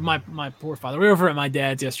my poor father. We were over at my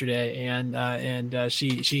dad's yesterday, and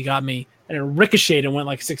she got me, and it ricocheted and went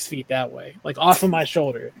like 6 feet that way, like off of my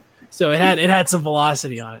shoulder. So it had some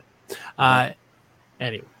velocity on it.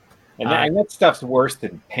 Anyway. And that stuff's worse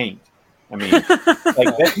than paint. I mean,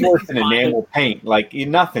 like that's worse than enamel paint. Like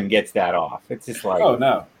nothing gets that off. It's just like, oh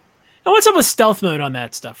no. And what's up with stealth mode on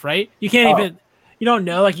that stuff, right? You can't even, you don't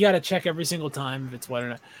know. Like you got to check every single time if it's wet or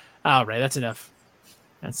not. All right, that's enough.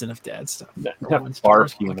 That's enough dad stuff.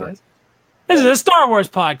 Barf humor. This is a Star Wars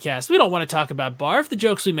podcast. We don't want to talk about barf. The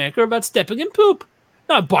jokes we make are about stepping in poop,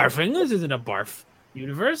 not barfing. This isn't a barf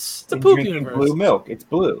universe. It's a poop universe. Blue milk. It's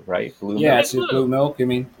blue, right? Blue milk. Yeah, it's blue milk. I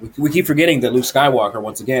mean, we keep forgetting that Luke Skywalker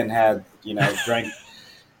once again had,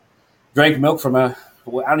 drank milk from I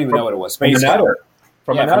don't even know what it was. Space udder.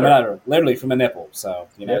 From an udder. Literally from a nipple. So,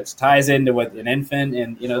 it ties into what an infant,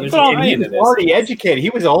 and, there's he was already educated.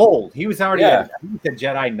 He was old. He was already he was a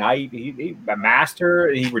Jedi Knight. He a master.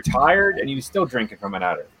 He retired, and he was still drinking from an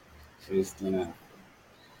udder. Just,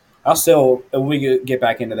 I'll still, when we get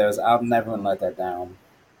back into those, I'm never going to let that down.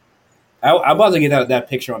 I'm about to get that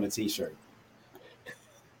picture on a T-shirt.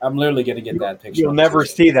 I'm literally going to get that picture. You'll never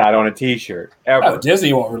see that on a T-shirt ever. Oh,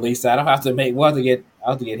 Disney won't release that. I'll have to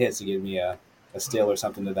get hits to give me a steal or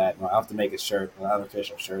something to that. I'll have to make a shirt, an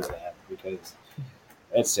unofficial shirt of that, because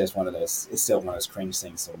it's just one of those. It's still one of those cringe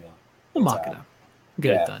things to me. We'll mock it up.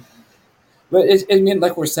 Get it done. But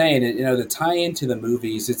like we're saying, the tie into the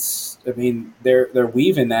movies. They're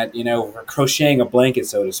weaving that, we're crocheting a blanket,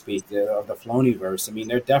 so to speak, of the Filoniverse. I mean,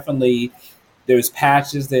 they're definitely those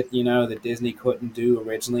patches that that Disney couldn't do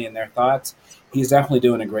originally in their thoughts. He's definitely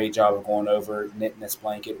doing a great job of going over, knitting this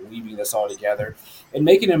blanket, weaving this all together, and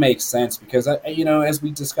making it make sense. Because as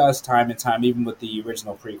we discussed time and time, even with the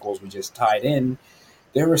original prequels we just tied in,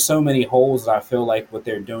 there were so many holes that I feel like what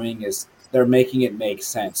they're doing is they're making it make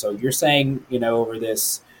sense. So you're saying, over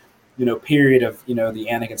this, period of, the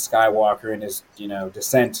Anakin Skywalker and his,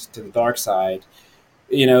 descent to the dark side,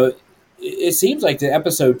 it seems like the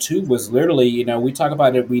episode 2 was literally, we talk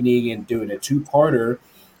about it, we need to do a 2-parter.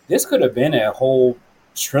 This could have been a whole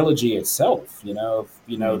trilogy itself,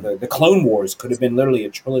 the Clone Wars could have been literally a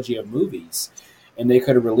trilogy of movies. and they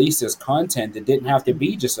could have released this content that didn't have to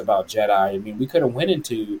be just about Jedi. I mean, we could have went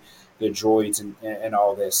into the droids and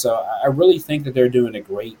all this. So I really think that they're doing a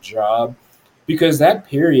great job, because that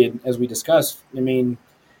period, as we discussed, I mean,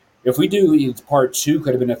 if we do part 2,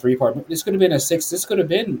 could have been a 3-part. This could have been a 6. This could have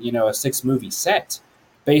been, a 6-movie set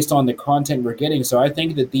based on the content we're getting. So I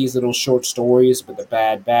think that these little short stories with the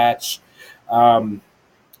Bad Batch,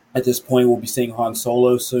 at this point, we'll be seeing Han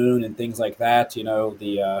Solo soon and things like that.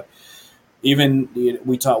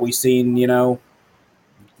 We've seen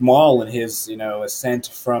Maul and his ascent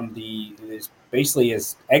from basically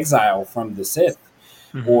his exile from the Sith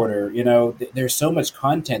order. There's so much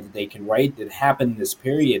content that they can write that happened in this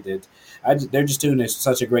period that they're just doing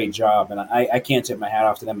such a great job, and I can't tip my hat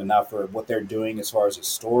off to them enough for what they're doing as far as a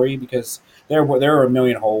story, because there were a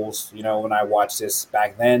million holes when I watched this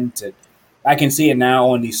back then. I can see it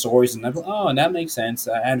now in these stories, and I'm like, oh, and that makes sense.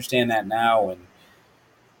 I understand that now,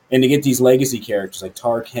 and to get these legacy characters like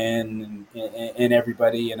Tarkin and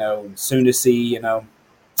everybody, and soon to see,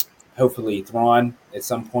 hopefully Thrawn at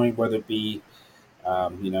some point, whether it be,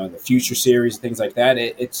 in the future series, things like that.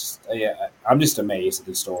 I'm just amazed at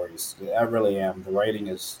these stories. I really am. The writing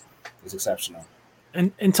is exceptional.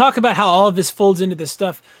 And talk about how all of this folds into this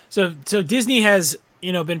stuff. So Disney has,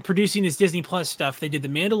 been producing this Disney Plus stuff. They did The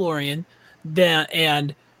Mandalorian,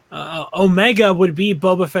 and Omega would be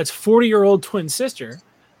Boba Fett's 40-year-old twin sister.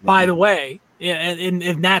 By the way,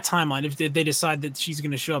 in that timeline, if they decide that she's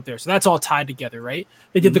going to show up there. So that's all tied together, right?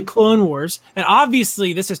 They did the Clone Wars, and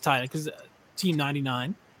obviously this is tied because Team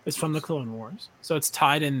 99 is from the Clone Wars, so it's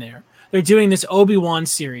tied in there. They're doing this Obi-Wan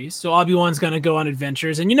series, so Obi-Wan's going to go on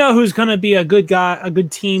adventures, and who's going to be a good guy, a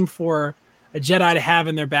good team for a Jedi to have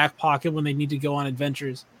in their back pocket when they need to go on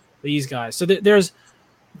adventures? These guys. So there's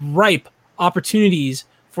ripe opportunities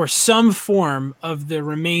for some form of the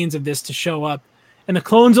remains of this to show up. And the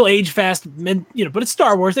clones will age fast, but it's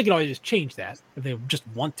Star Wars. They can always just change that if they just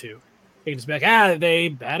want to. They can just be like,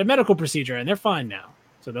 they had a medical procedure and they're fine now.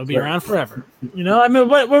 So they'll be around forever. I mean,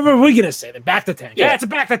 what were we going to say? The Bacta tank. Yeah, it's a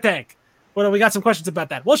Bacta tank. Well, we got some questions about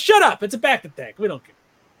that. Well, shut up. It's a Bacta tank. We don't care.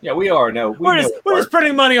 Yeah, we are. No, we're just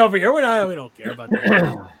printing money over here. We don't care about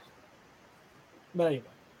that. But anyway.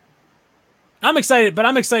 I'm excited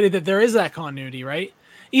that there is that continuity, right?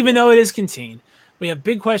 Even though it is contained. We have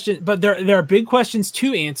big questions, but there are big questions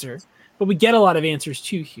to answer, but we get a lot of answers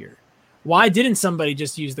too here. Why didn't somebody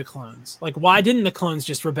just use the clones? Like, why didn't the clones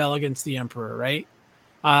just rebel against the Emperor, right?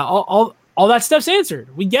 All that stuff's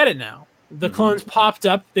answered. We get it now. The clones popped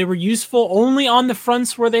up. They were useful only on the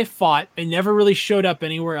fronts where they fought. They never really showed up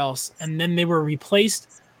anywhere else. And then they were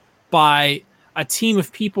replaced by a team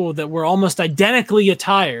of people that were almost identically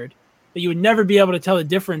attired, that you would never be able to tell the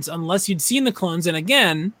difference unless you'd seen the clones. And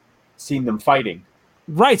again, seen them fighting.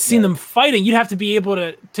 Right, seen them fighting. You'd have to be able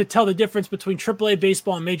to tell the difference between AAA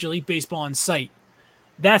baseball and Major League Baseball on sight.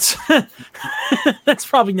 That's that's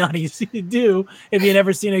probably not easy to do if you've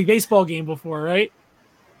never seen a baseball game before, right?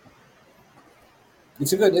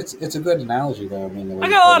 It's a good analogy, though. I mean, I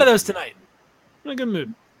got a lot of those tonight. I'm in a good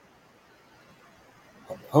mood.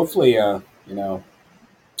 Hopefully, our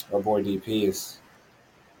boy DP is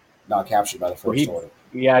not captured by the First Order.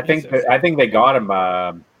 Yeah, I think they got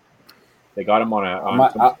him. They got him on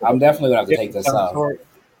a. I'm definitely gonna have to take this up. I'm gonna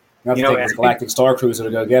have to take this Galactic Star Cruiser to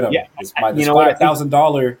go get him. Yeah, it's this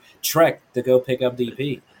 $5,000 trek to go pick up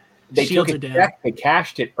DP. They took a check. They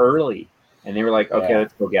cashed it early, and they were like, "Okay,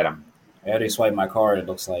 let's go get him." I already swiped my card. It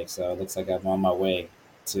looks like I'm on my way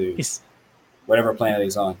to whatever planet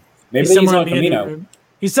he's on. Maybe he's on Camino.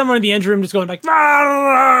 He's somewhere in the engine room, just going like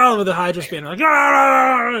with the Hydra spanner, like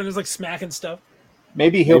and just like smacking stuff.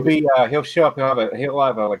 Maybe he'll show up. He'll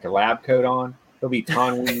have a lab coat on. He'll be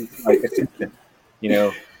Tonwin, like assistant,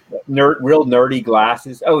 real nerdy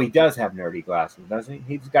glasses. Oh, he does have nerdy glasses, doesn't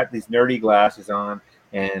he? He's got these nerdy glasses on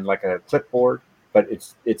and like a clipboard, but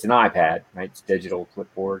it's an iPad, right? It's digital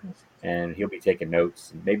clipboard, and he'll be taking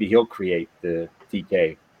notes. And maybe he'll create the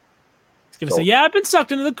TK. He's gonna say, "Yeah, I've been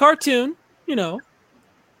sucked into the cartoon.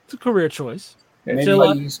 It's a career choice." Maybe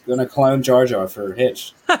he's gonna clone Jar Jar for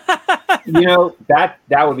Hitch. That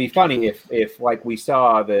would be funny if like we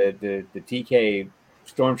saw the TK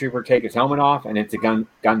stormtrooper take his helmet off and it's a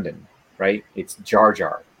Gundam, right? It's Jar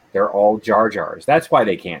Jar. They're all Jar Jars. That's why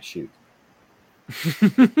they can't shoot.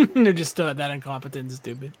 They're just that incompetent and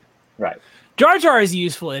stupid. Right. Jar Jar is a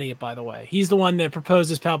useful idiot, by the way. He's the one that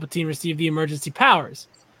proposes Palpatine receive the emergency powers.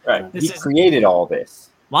 Right. He created all this.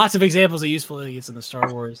 Lots of examples of useful idiots in the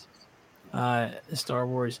Star Wars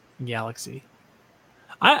galaxy.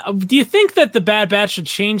 Do you think that the Bad Batch should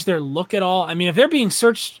change their look at all? I mean, if they're being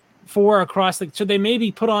searched for across should they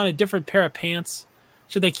maybe put on a different pair of pants?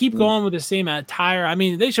 Should they keep going with the same attire? I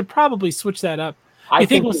mean, they should probably switch that up. I You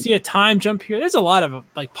think we'll see a time jump here? There's a lot of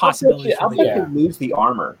like possibilities. I'll bet they lose the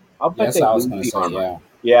armor. I'll bet Yes, they I was lose going to the say, armor. yeah.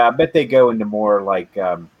 Yeah, I bet they go into more like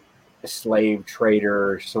slave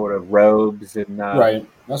trader sort of robes and Right.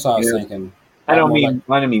 That's what I was you know, thinking. I don't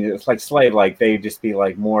More mean it's like slave, like they just be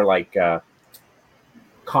like more like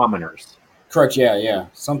commoners. Correct. Yeah.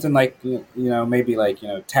 Something like maybe like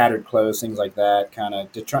tattered clothes, things like that, kind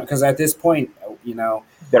of because at this point,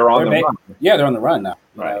 They're on the They're run. yeah, they're on the run now.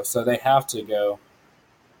 You Right. know, so they have to go.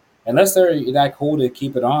 Unless they're that cool to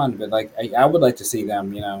keep it on, but like I would like to see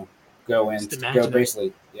them, go in, Just imagine go it.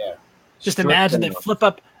 basically, yeah. Just Strip imagine they them. flip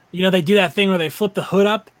up. They do that thing where they flip the hood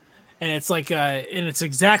up, and it's like, and it's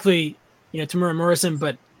exactly, Tamura Morrison,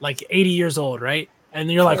 but like 80 years old, right? And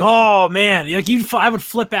you're like, oh man, like I would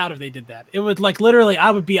flip out if they did that. It would like literally, I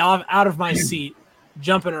would be out of my seat,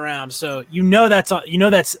 jumping around. So that's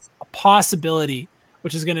a possibility,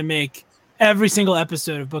 which is going to make every single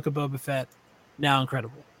episode of Book of Boba Fett now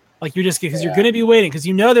incredible. Like you're just because you're going to be waiting because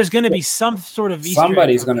there's going to be some sort of Easter egg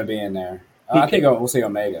Somebody's coming. going to be in there. I think we'll see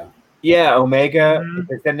Omega. Yeah, Omega. Mhm.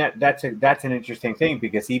 But then that's an interesting thing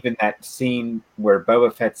because even that scene where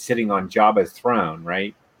Boba Fett's sitting on Jabba's throne,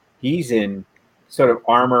 right? He's in sort of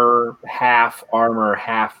armor, half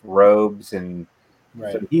robes, and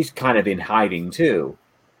Right. so he's kind of in hiding too,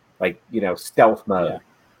 like stealth mode.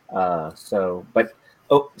 So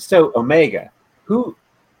Omega,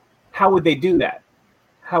 how would they do that?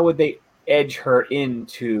 How would they edge her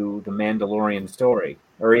into the Mandalorian story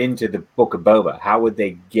or into the Book of Boba? How would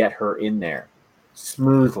they get her in there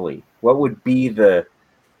smoothly? What would be the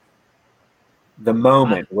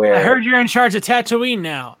moment where I heard you're in charge of Tatooine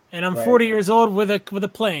now, and I'm Right. 40 years old with a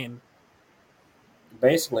plane.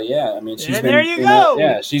 Basically, yeah. I mean, she's Yeah, been. there you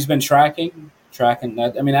go. She's been tracking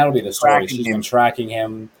that. I mean, that'll be the story. Tracking She's him. been tracking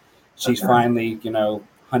him. She's finally,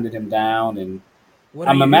 hunted him down, and What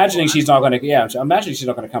are I'm you imagining for? she's not going to. Yeah, I'm imagining she's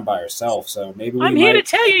not going to come by herself. So maybe I'm here to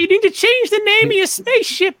tell you, you need to change the name of your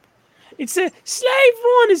spaceship. It's a Slave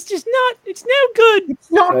One. It's just not. It's no good.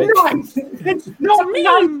 it's not Right. nice. It's not It's mean.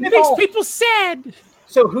 nice at Makes all. people sad.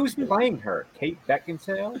 So who's playing her? Kate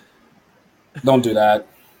Beckinsale? Don't do that.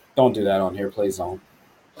 Don't do that on here, please. Don't.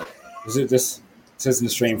 This isn't the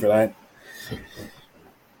stream for that.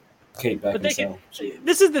 Kate But they Beckinsale.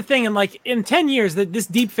 this is the thing, and like in 10 years, that this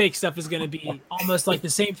deep fake stuff is going to be almost like the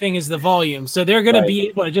same thing as the volume. So they're going to be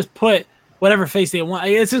able to just put whatever face they want.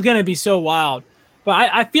 This is going to be so wild.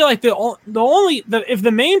 But I feel like if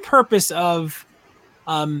the main purpose of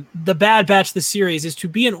the Bad Batch, the series, is to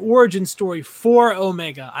be an origin story for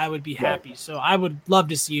Omega, I would be happy. So I would love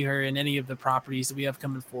to see her in any of the properties that we have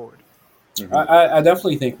coming forward. I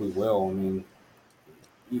definitely think we will. I mean,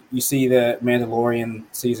 you see the Mandalorian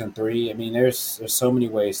season 3. I mean, there's so many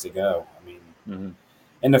ways to go. I mean,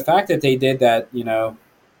 and the fact that they did that,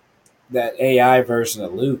 that AI version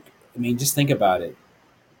of Luke. I mean, just think about it.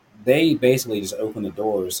 They basically just opened the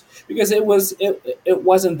doors because it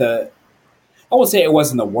wasn't the. I would say it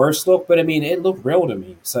wasn't the worst look, but I mean, it looked real to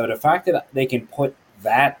me. So the fact that they can put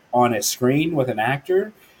that on a screen with an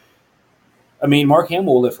actor, I mean, Mark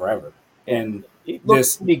Hamill will live forever. And It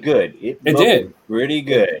looked pretty good. It looked did. pretty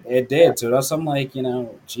good. It did. So that's I'm like,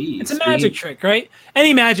 geez. It's a magic trick, right?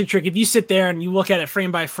 Any magic trick, if you sit there and you look at it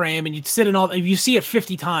frame by frame and you sit in if you see it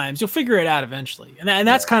 50 times, you'll figure it out eventually. And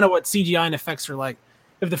that's kind of what CGI and effects are like.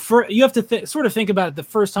 If you have to sort of think about it the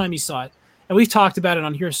first time you saw it, and we've talked about it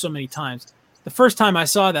on here so many times. The first time I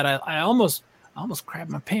saw that, I almost crapped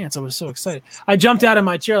my pants. I was so excited. I jumped out of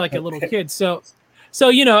my chair like a little kid. So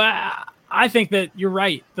I think that you're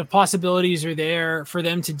right. The possibilities are there for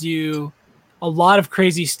them to do a lot of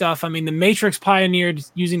crazy stuff. I mean, the Matrix pioneered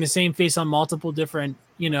using the same face on multiple different,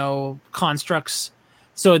 constructs.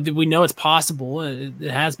 So we know it's possible. It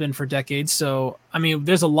has been for decades. So, I mean,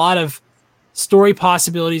 there's a lot of story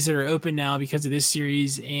possibilities that are open now because of this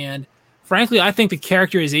series. And frankly, I think the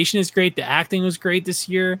characterization is great. The acting was great this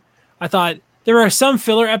year. I thought there are some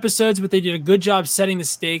filler episodes, but they did a good job setting the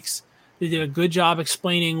stakes. They did a good job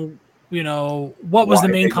explaining, what was the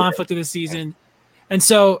main conflict of the season. And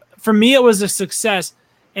so for me, it was a success.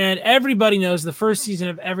 And everybody knows the first season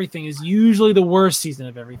of everything is usually the worst season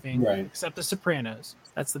of everything, Right. except The Sopranos.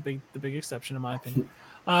 That's the big exception, in my opinion.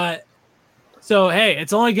 So, hey,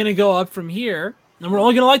 it's only going to go up from here. And we're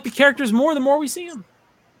only going to like the characters more the more we see them.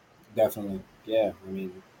 Definitely. Yeah. I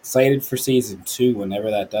mean, excited for season 2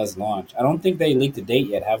 whenever that does launch. I don't think they leaked a date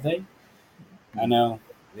yet, have they? I know.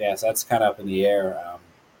 Yes, that's kind of up in the air.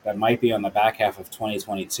 That might be on the back half of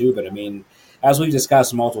 2022. But, I mean, as we've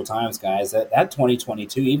discussed multiple times, guys, that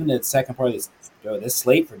 2022, even the second part of this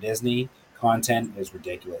slate for Disney content is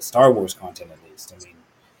ridiculous. Star Wars content, at least. I mean,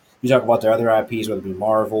 You talk about their other IPs, whether it be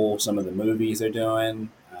Marvel, some of the movies they're doing.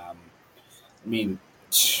 I mean,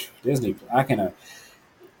 Disney.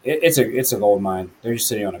 It's a gold mine. They're just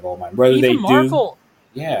sitting on a gold mine. Whether Even they Marvel,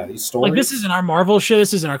 these stories. like this isn't our Marvel show,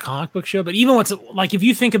 this isn't our comic book show, but even what's like if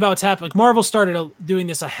you think about what's happened, like Marvel started doing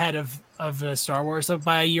this ahead of Star Wars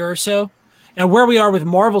by a year or so, and where we are with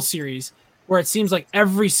Marvel series, where it seems like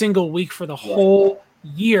every single week for the whole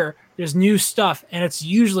year there's new stuff, and it's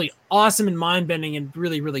usually awesome and mind bending and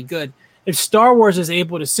really really good. If Star Wars is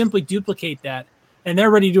able to simply duplicate that, and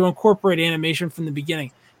they're ready to incorporate animation from the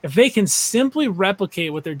beginning, if they can simply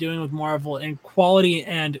replicate what they're doing with Marvel in quality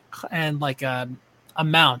and like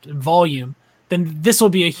amount and volume, then this will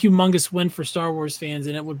be a humongous win for Star Wars fans,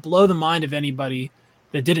 and it would blow the mind of anybody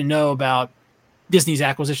that didn't know about Disney's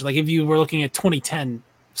acquisition. Like if you were looking at 2010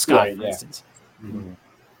 Scott, for instance. Mm-hmm.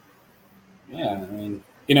 Yeah, I mean,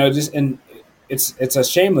 just and it's a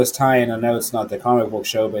shameless tie-in. I know it's not the comic book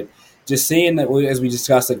show, but just seeing that as we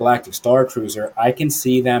discussed the Galactic Star Cruiser, I can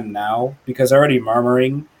see them now because they're already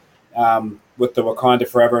murmuring with the Wakanda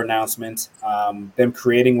Forever announcement, them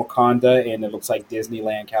creating Wakanda, and it looks like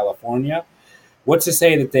Disneyland, California. What's to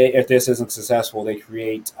say that if this isn't successful, they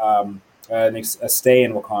create a stay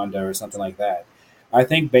in Wakanda or something like that? I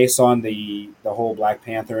think based on the whole Black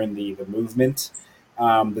Panther and the movement,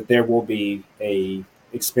 that there will be a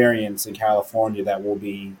experience in California that will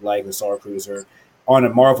be like the Star Cruiser on a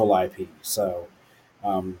Marvel IP. So,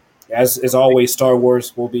 as always, Star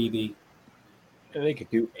Wars will be the. They could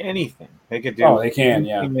do anything. They could do. Oh, they can.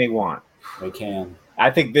 Anything they want. They can.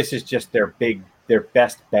 I think this is just their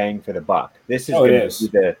best bang for the buck. This is. It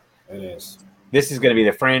is. This is going to be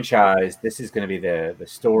the franchise. This is going to be the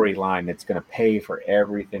storyline that's going to pay for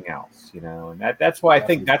everything else. And that's why I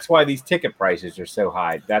think that's why these ticket prices are so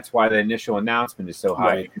high. That's why the initial announcement is so high.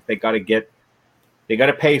 Right. They got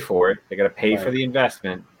to pay for it. They got to pay for the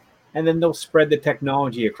investment, and then they'll spread the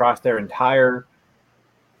technology across their entire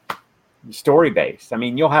story base. I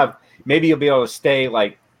mean, you'll be able to stay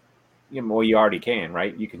you already can,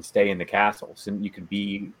 right? You can stay in the castles, and you can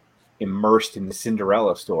be immersed in the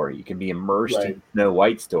Cinderella story. You can be immersed in the Snow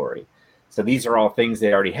White story. So these are all things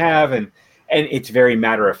they already have, and it's very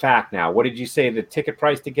matter of fact now. What did you say the ticket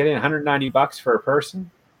price to get in? $190 for a person?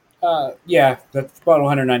 Yeah, that's about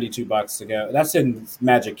 $192 to go. That's in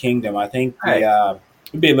Magic Kingdom. I think it'd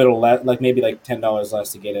be a little less, maybe $10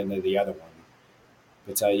 less to get into the other one.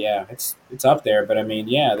 But it's up there. But I mean,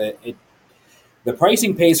 the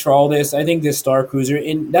pricing pays for all this. I think this Star Cruiser,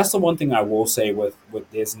 and that's the one thing I will say with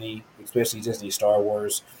Disney, especially Disney Star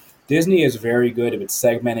Wars. Disney is very good at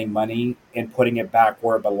segmenting money and putting it back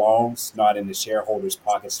where it belongs, not in the shareholders'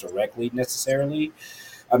 pockets directly necessarily.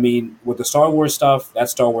 I mean, with the Star Wars stuff, that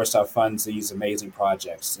Star Wars stuff funds these amazing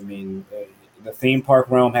projects. I mean, the theme park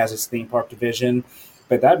realm has its theme park division,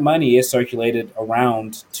 but that money is circulated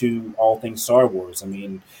around to all things Star Wars. I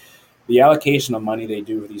mean, the allocation of money they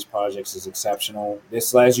do with these projects is exceptional.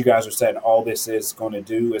 This, as you guys are saying, all this is going to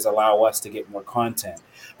do is allow us to get more content,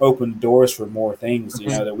 open doors for more things,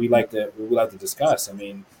 that we like to discuss. I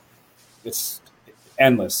mean, it's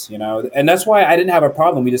endless, and that's why I didn't have a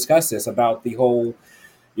problem. We discussed this about the whole,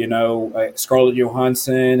 Scarlett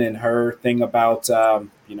Johansson and her thing about,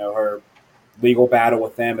 her legal battle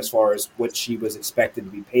with them as far as what she was expected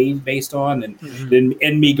to be paid based on,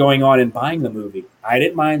 and me going on and buying the movie. I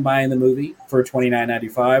didn't mind buying the movie for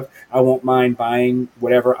 $29.95. I won't mind buying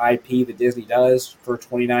whatever IP that Disney does for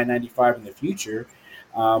 $29.95 in the future.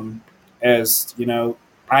 As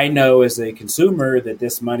I know as a consumer that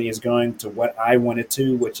this money is going to what I want it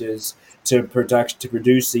to, which is to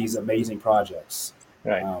produce these amazing projects.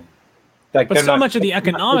 Right. But so much of the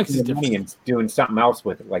economics is different. And doing something else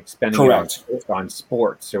with it, like spending it on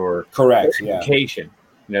sports or education.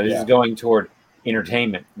 This is going toward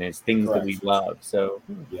entertainment, and it's things that we love. So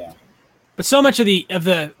But so much of the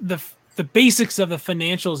basics of the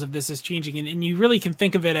financials of this is changing, and you really can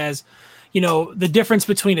think of it as, the difference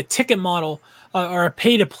between a ticket model or a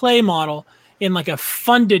pay-to-play model and like a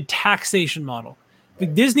funded taxation model.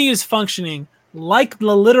 Disney is functioning like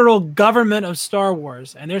the literal government of Star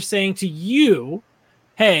Wars, and they're saying to you,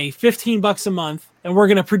 hey, $15 a month, and we're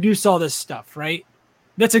going to produce all this stuff, right?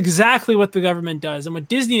 That's exactly what the government does. And what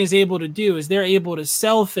Disney is able to do is they're able to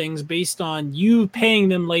sell things based on you paying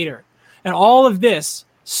them later. And all of this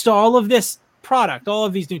product, all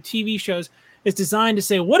of these new TV shows is designed to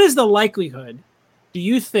say, what is the likelihood, do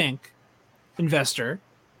you think, investor,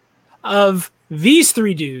 of these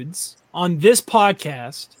three dudes on this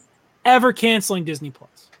podcast ever canceling Disney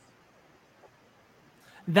Plus?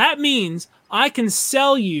 That means I can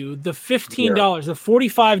sell you the $15, the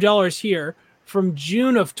 $45 here from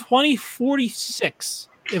June of 2046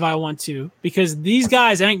 if I want to, because these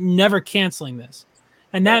guys ain't never canceling this.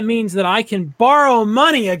 And that means that I can borrow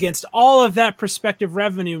money against all of that prospective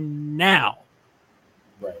revenue now.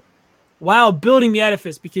 Right. While building the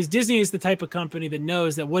edifice, because Disney is the type of company that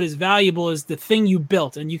knows that what is valuable is the thing you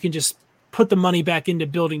built, and you can just put the money back into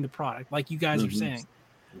building the product, like you guys are saying.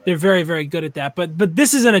 They're very, very good at that. But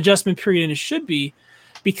this is an adjustment period, and it should be,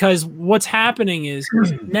 because what's happening is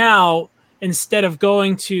now, instead of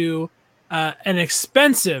going to an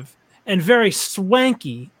expensive and very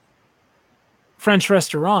swanky French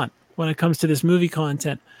restaurant when it comes to this movie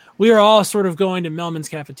content, we are all sort of going to Melman's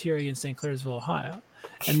Cafeteria in St. Clairsville, Ohio.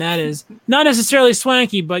 And that is not necessarily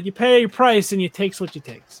swanky, but you pay your price and you takes what you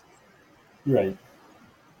takes. Right.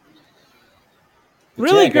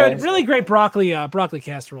 Really good, guys, really great broccoli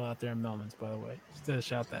casserole out there in Melman's, by the way. Just to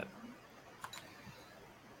shout that.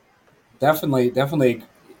 Definitely,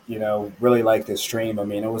 really like this stream. I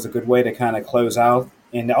mean, it was a good way to kind of close out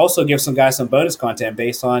and also give some guys some bonus content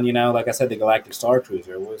based on, like I said, the Galactic Star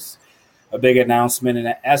Cruiser was a big announcement.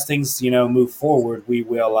 And as things, move forward, we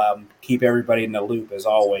will keep everybody in the loop, as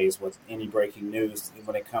always, with any breaking news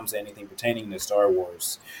when it comes to anything pertaining to Star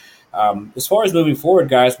Wars. As far as moving forward,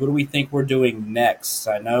 guys, what do we think we're doing next?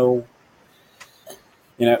 I know,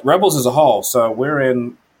 Rebels is a haul, so we're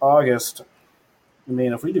in August. I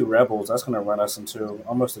mean, if we do Rebels, that's going to run us into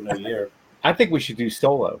almost a new year. I think we should do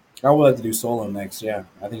Solo. I would like to do Solo next, yeah.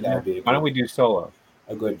 I think that would be Why don't we do Solo?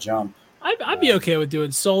 A good jump. I'd be okay with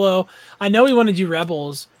doing Solo. I know we want to do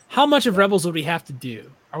Rebels. How much of Rebels would we have to do?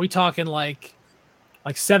 Are we talking like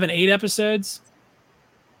 7-8 episodes?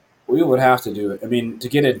 We would have to do it. I mean, to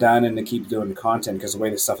get it done and to keep doing the content, because the way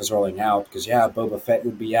this stuff is rolling out. Because, Boba Fett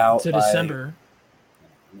would be out to December.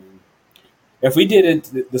 If we did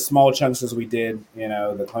it the small chunks as we did,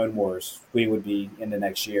 the Clone Wars, we would be into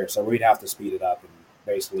next year. So we'd have to speed it up and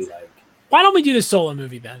basically Why don't we do the Solo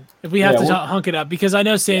movie then? If we have to hunk it up, because I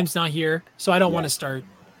know Sam's not here, so I don't want to start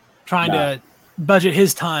trying to budget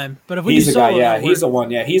his time. But if we he's do the Solo, guy, he's the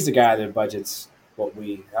one. Yeah, he's the guy that budgets how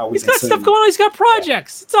we. He's got stuff going on. He's got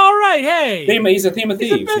projects. It's all right. Hey, he's a Theme of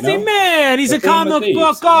Thieves. He's a busy man. He's a comic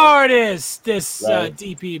book artist. This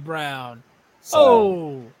DP Brown.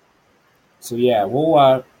 So yeah,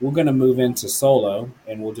 we're gonna move into Solo,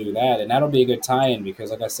 and we'll do that, and that'll be a good tie-in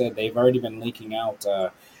because, like I said, they've already been leaking out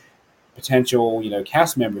potential,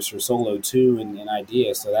 cast members for Solo 2 and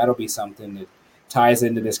ideas. So that'll be something that ties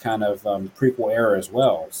into this kind of prequel era as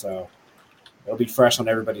well. So it'll be fresh on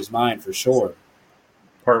everybody's mind for sure.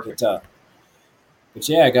 Perfect. But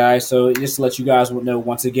yeah, guys. So just to let you guys know,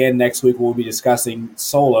 once again, next week we'll be discussing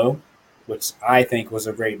Solo, which I think was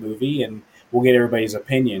a great movie, and we'll get everybody's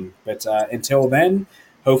opinion. But until then,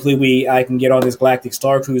 hopefully I can get on this Galactic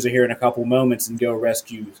Star Cruiser here in a couple moments and go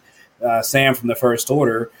rescue Sam from the First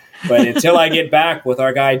Order. But until I get back with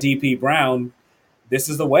our guy DP Brown, this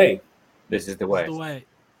is the way. This is the way. This is the way.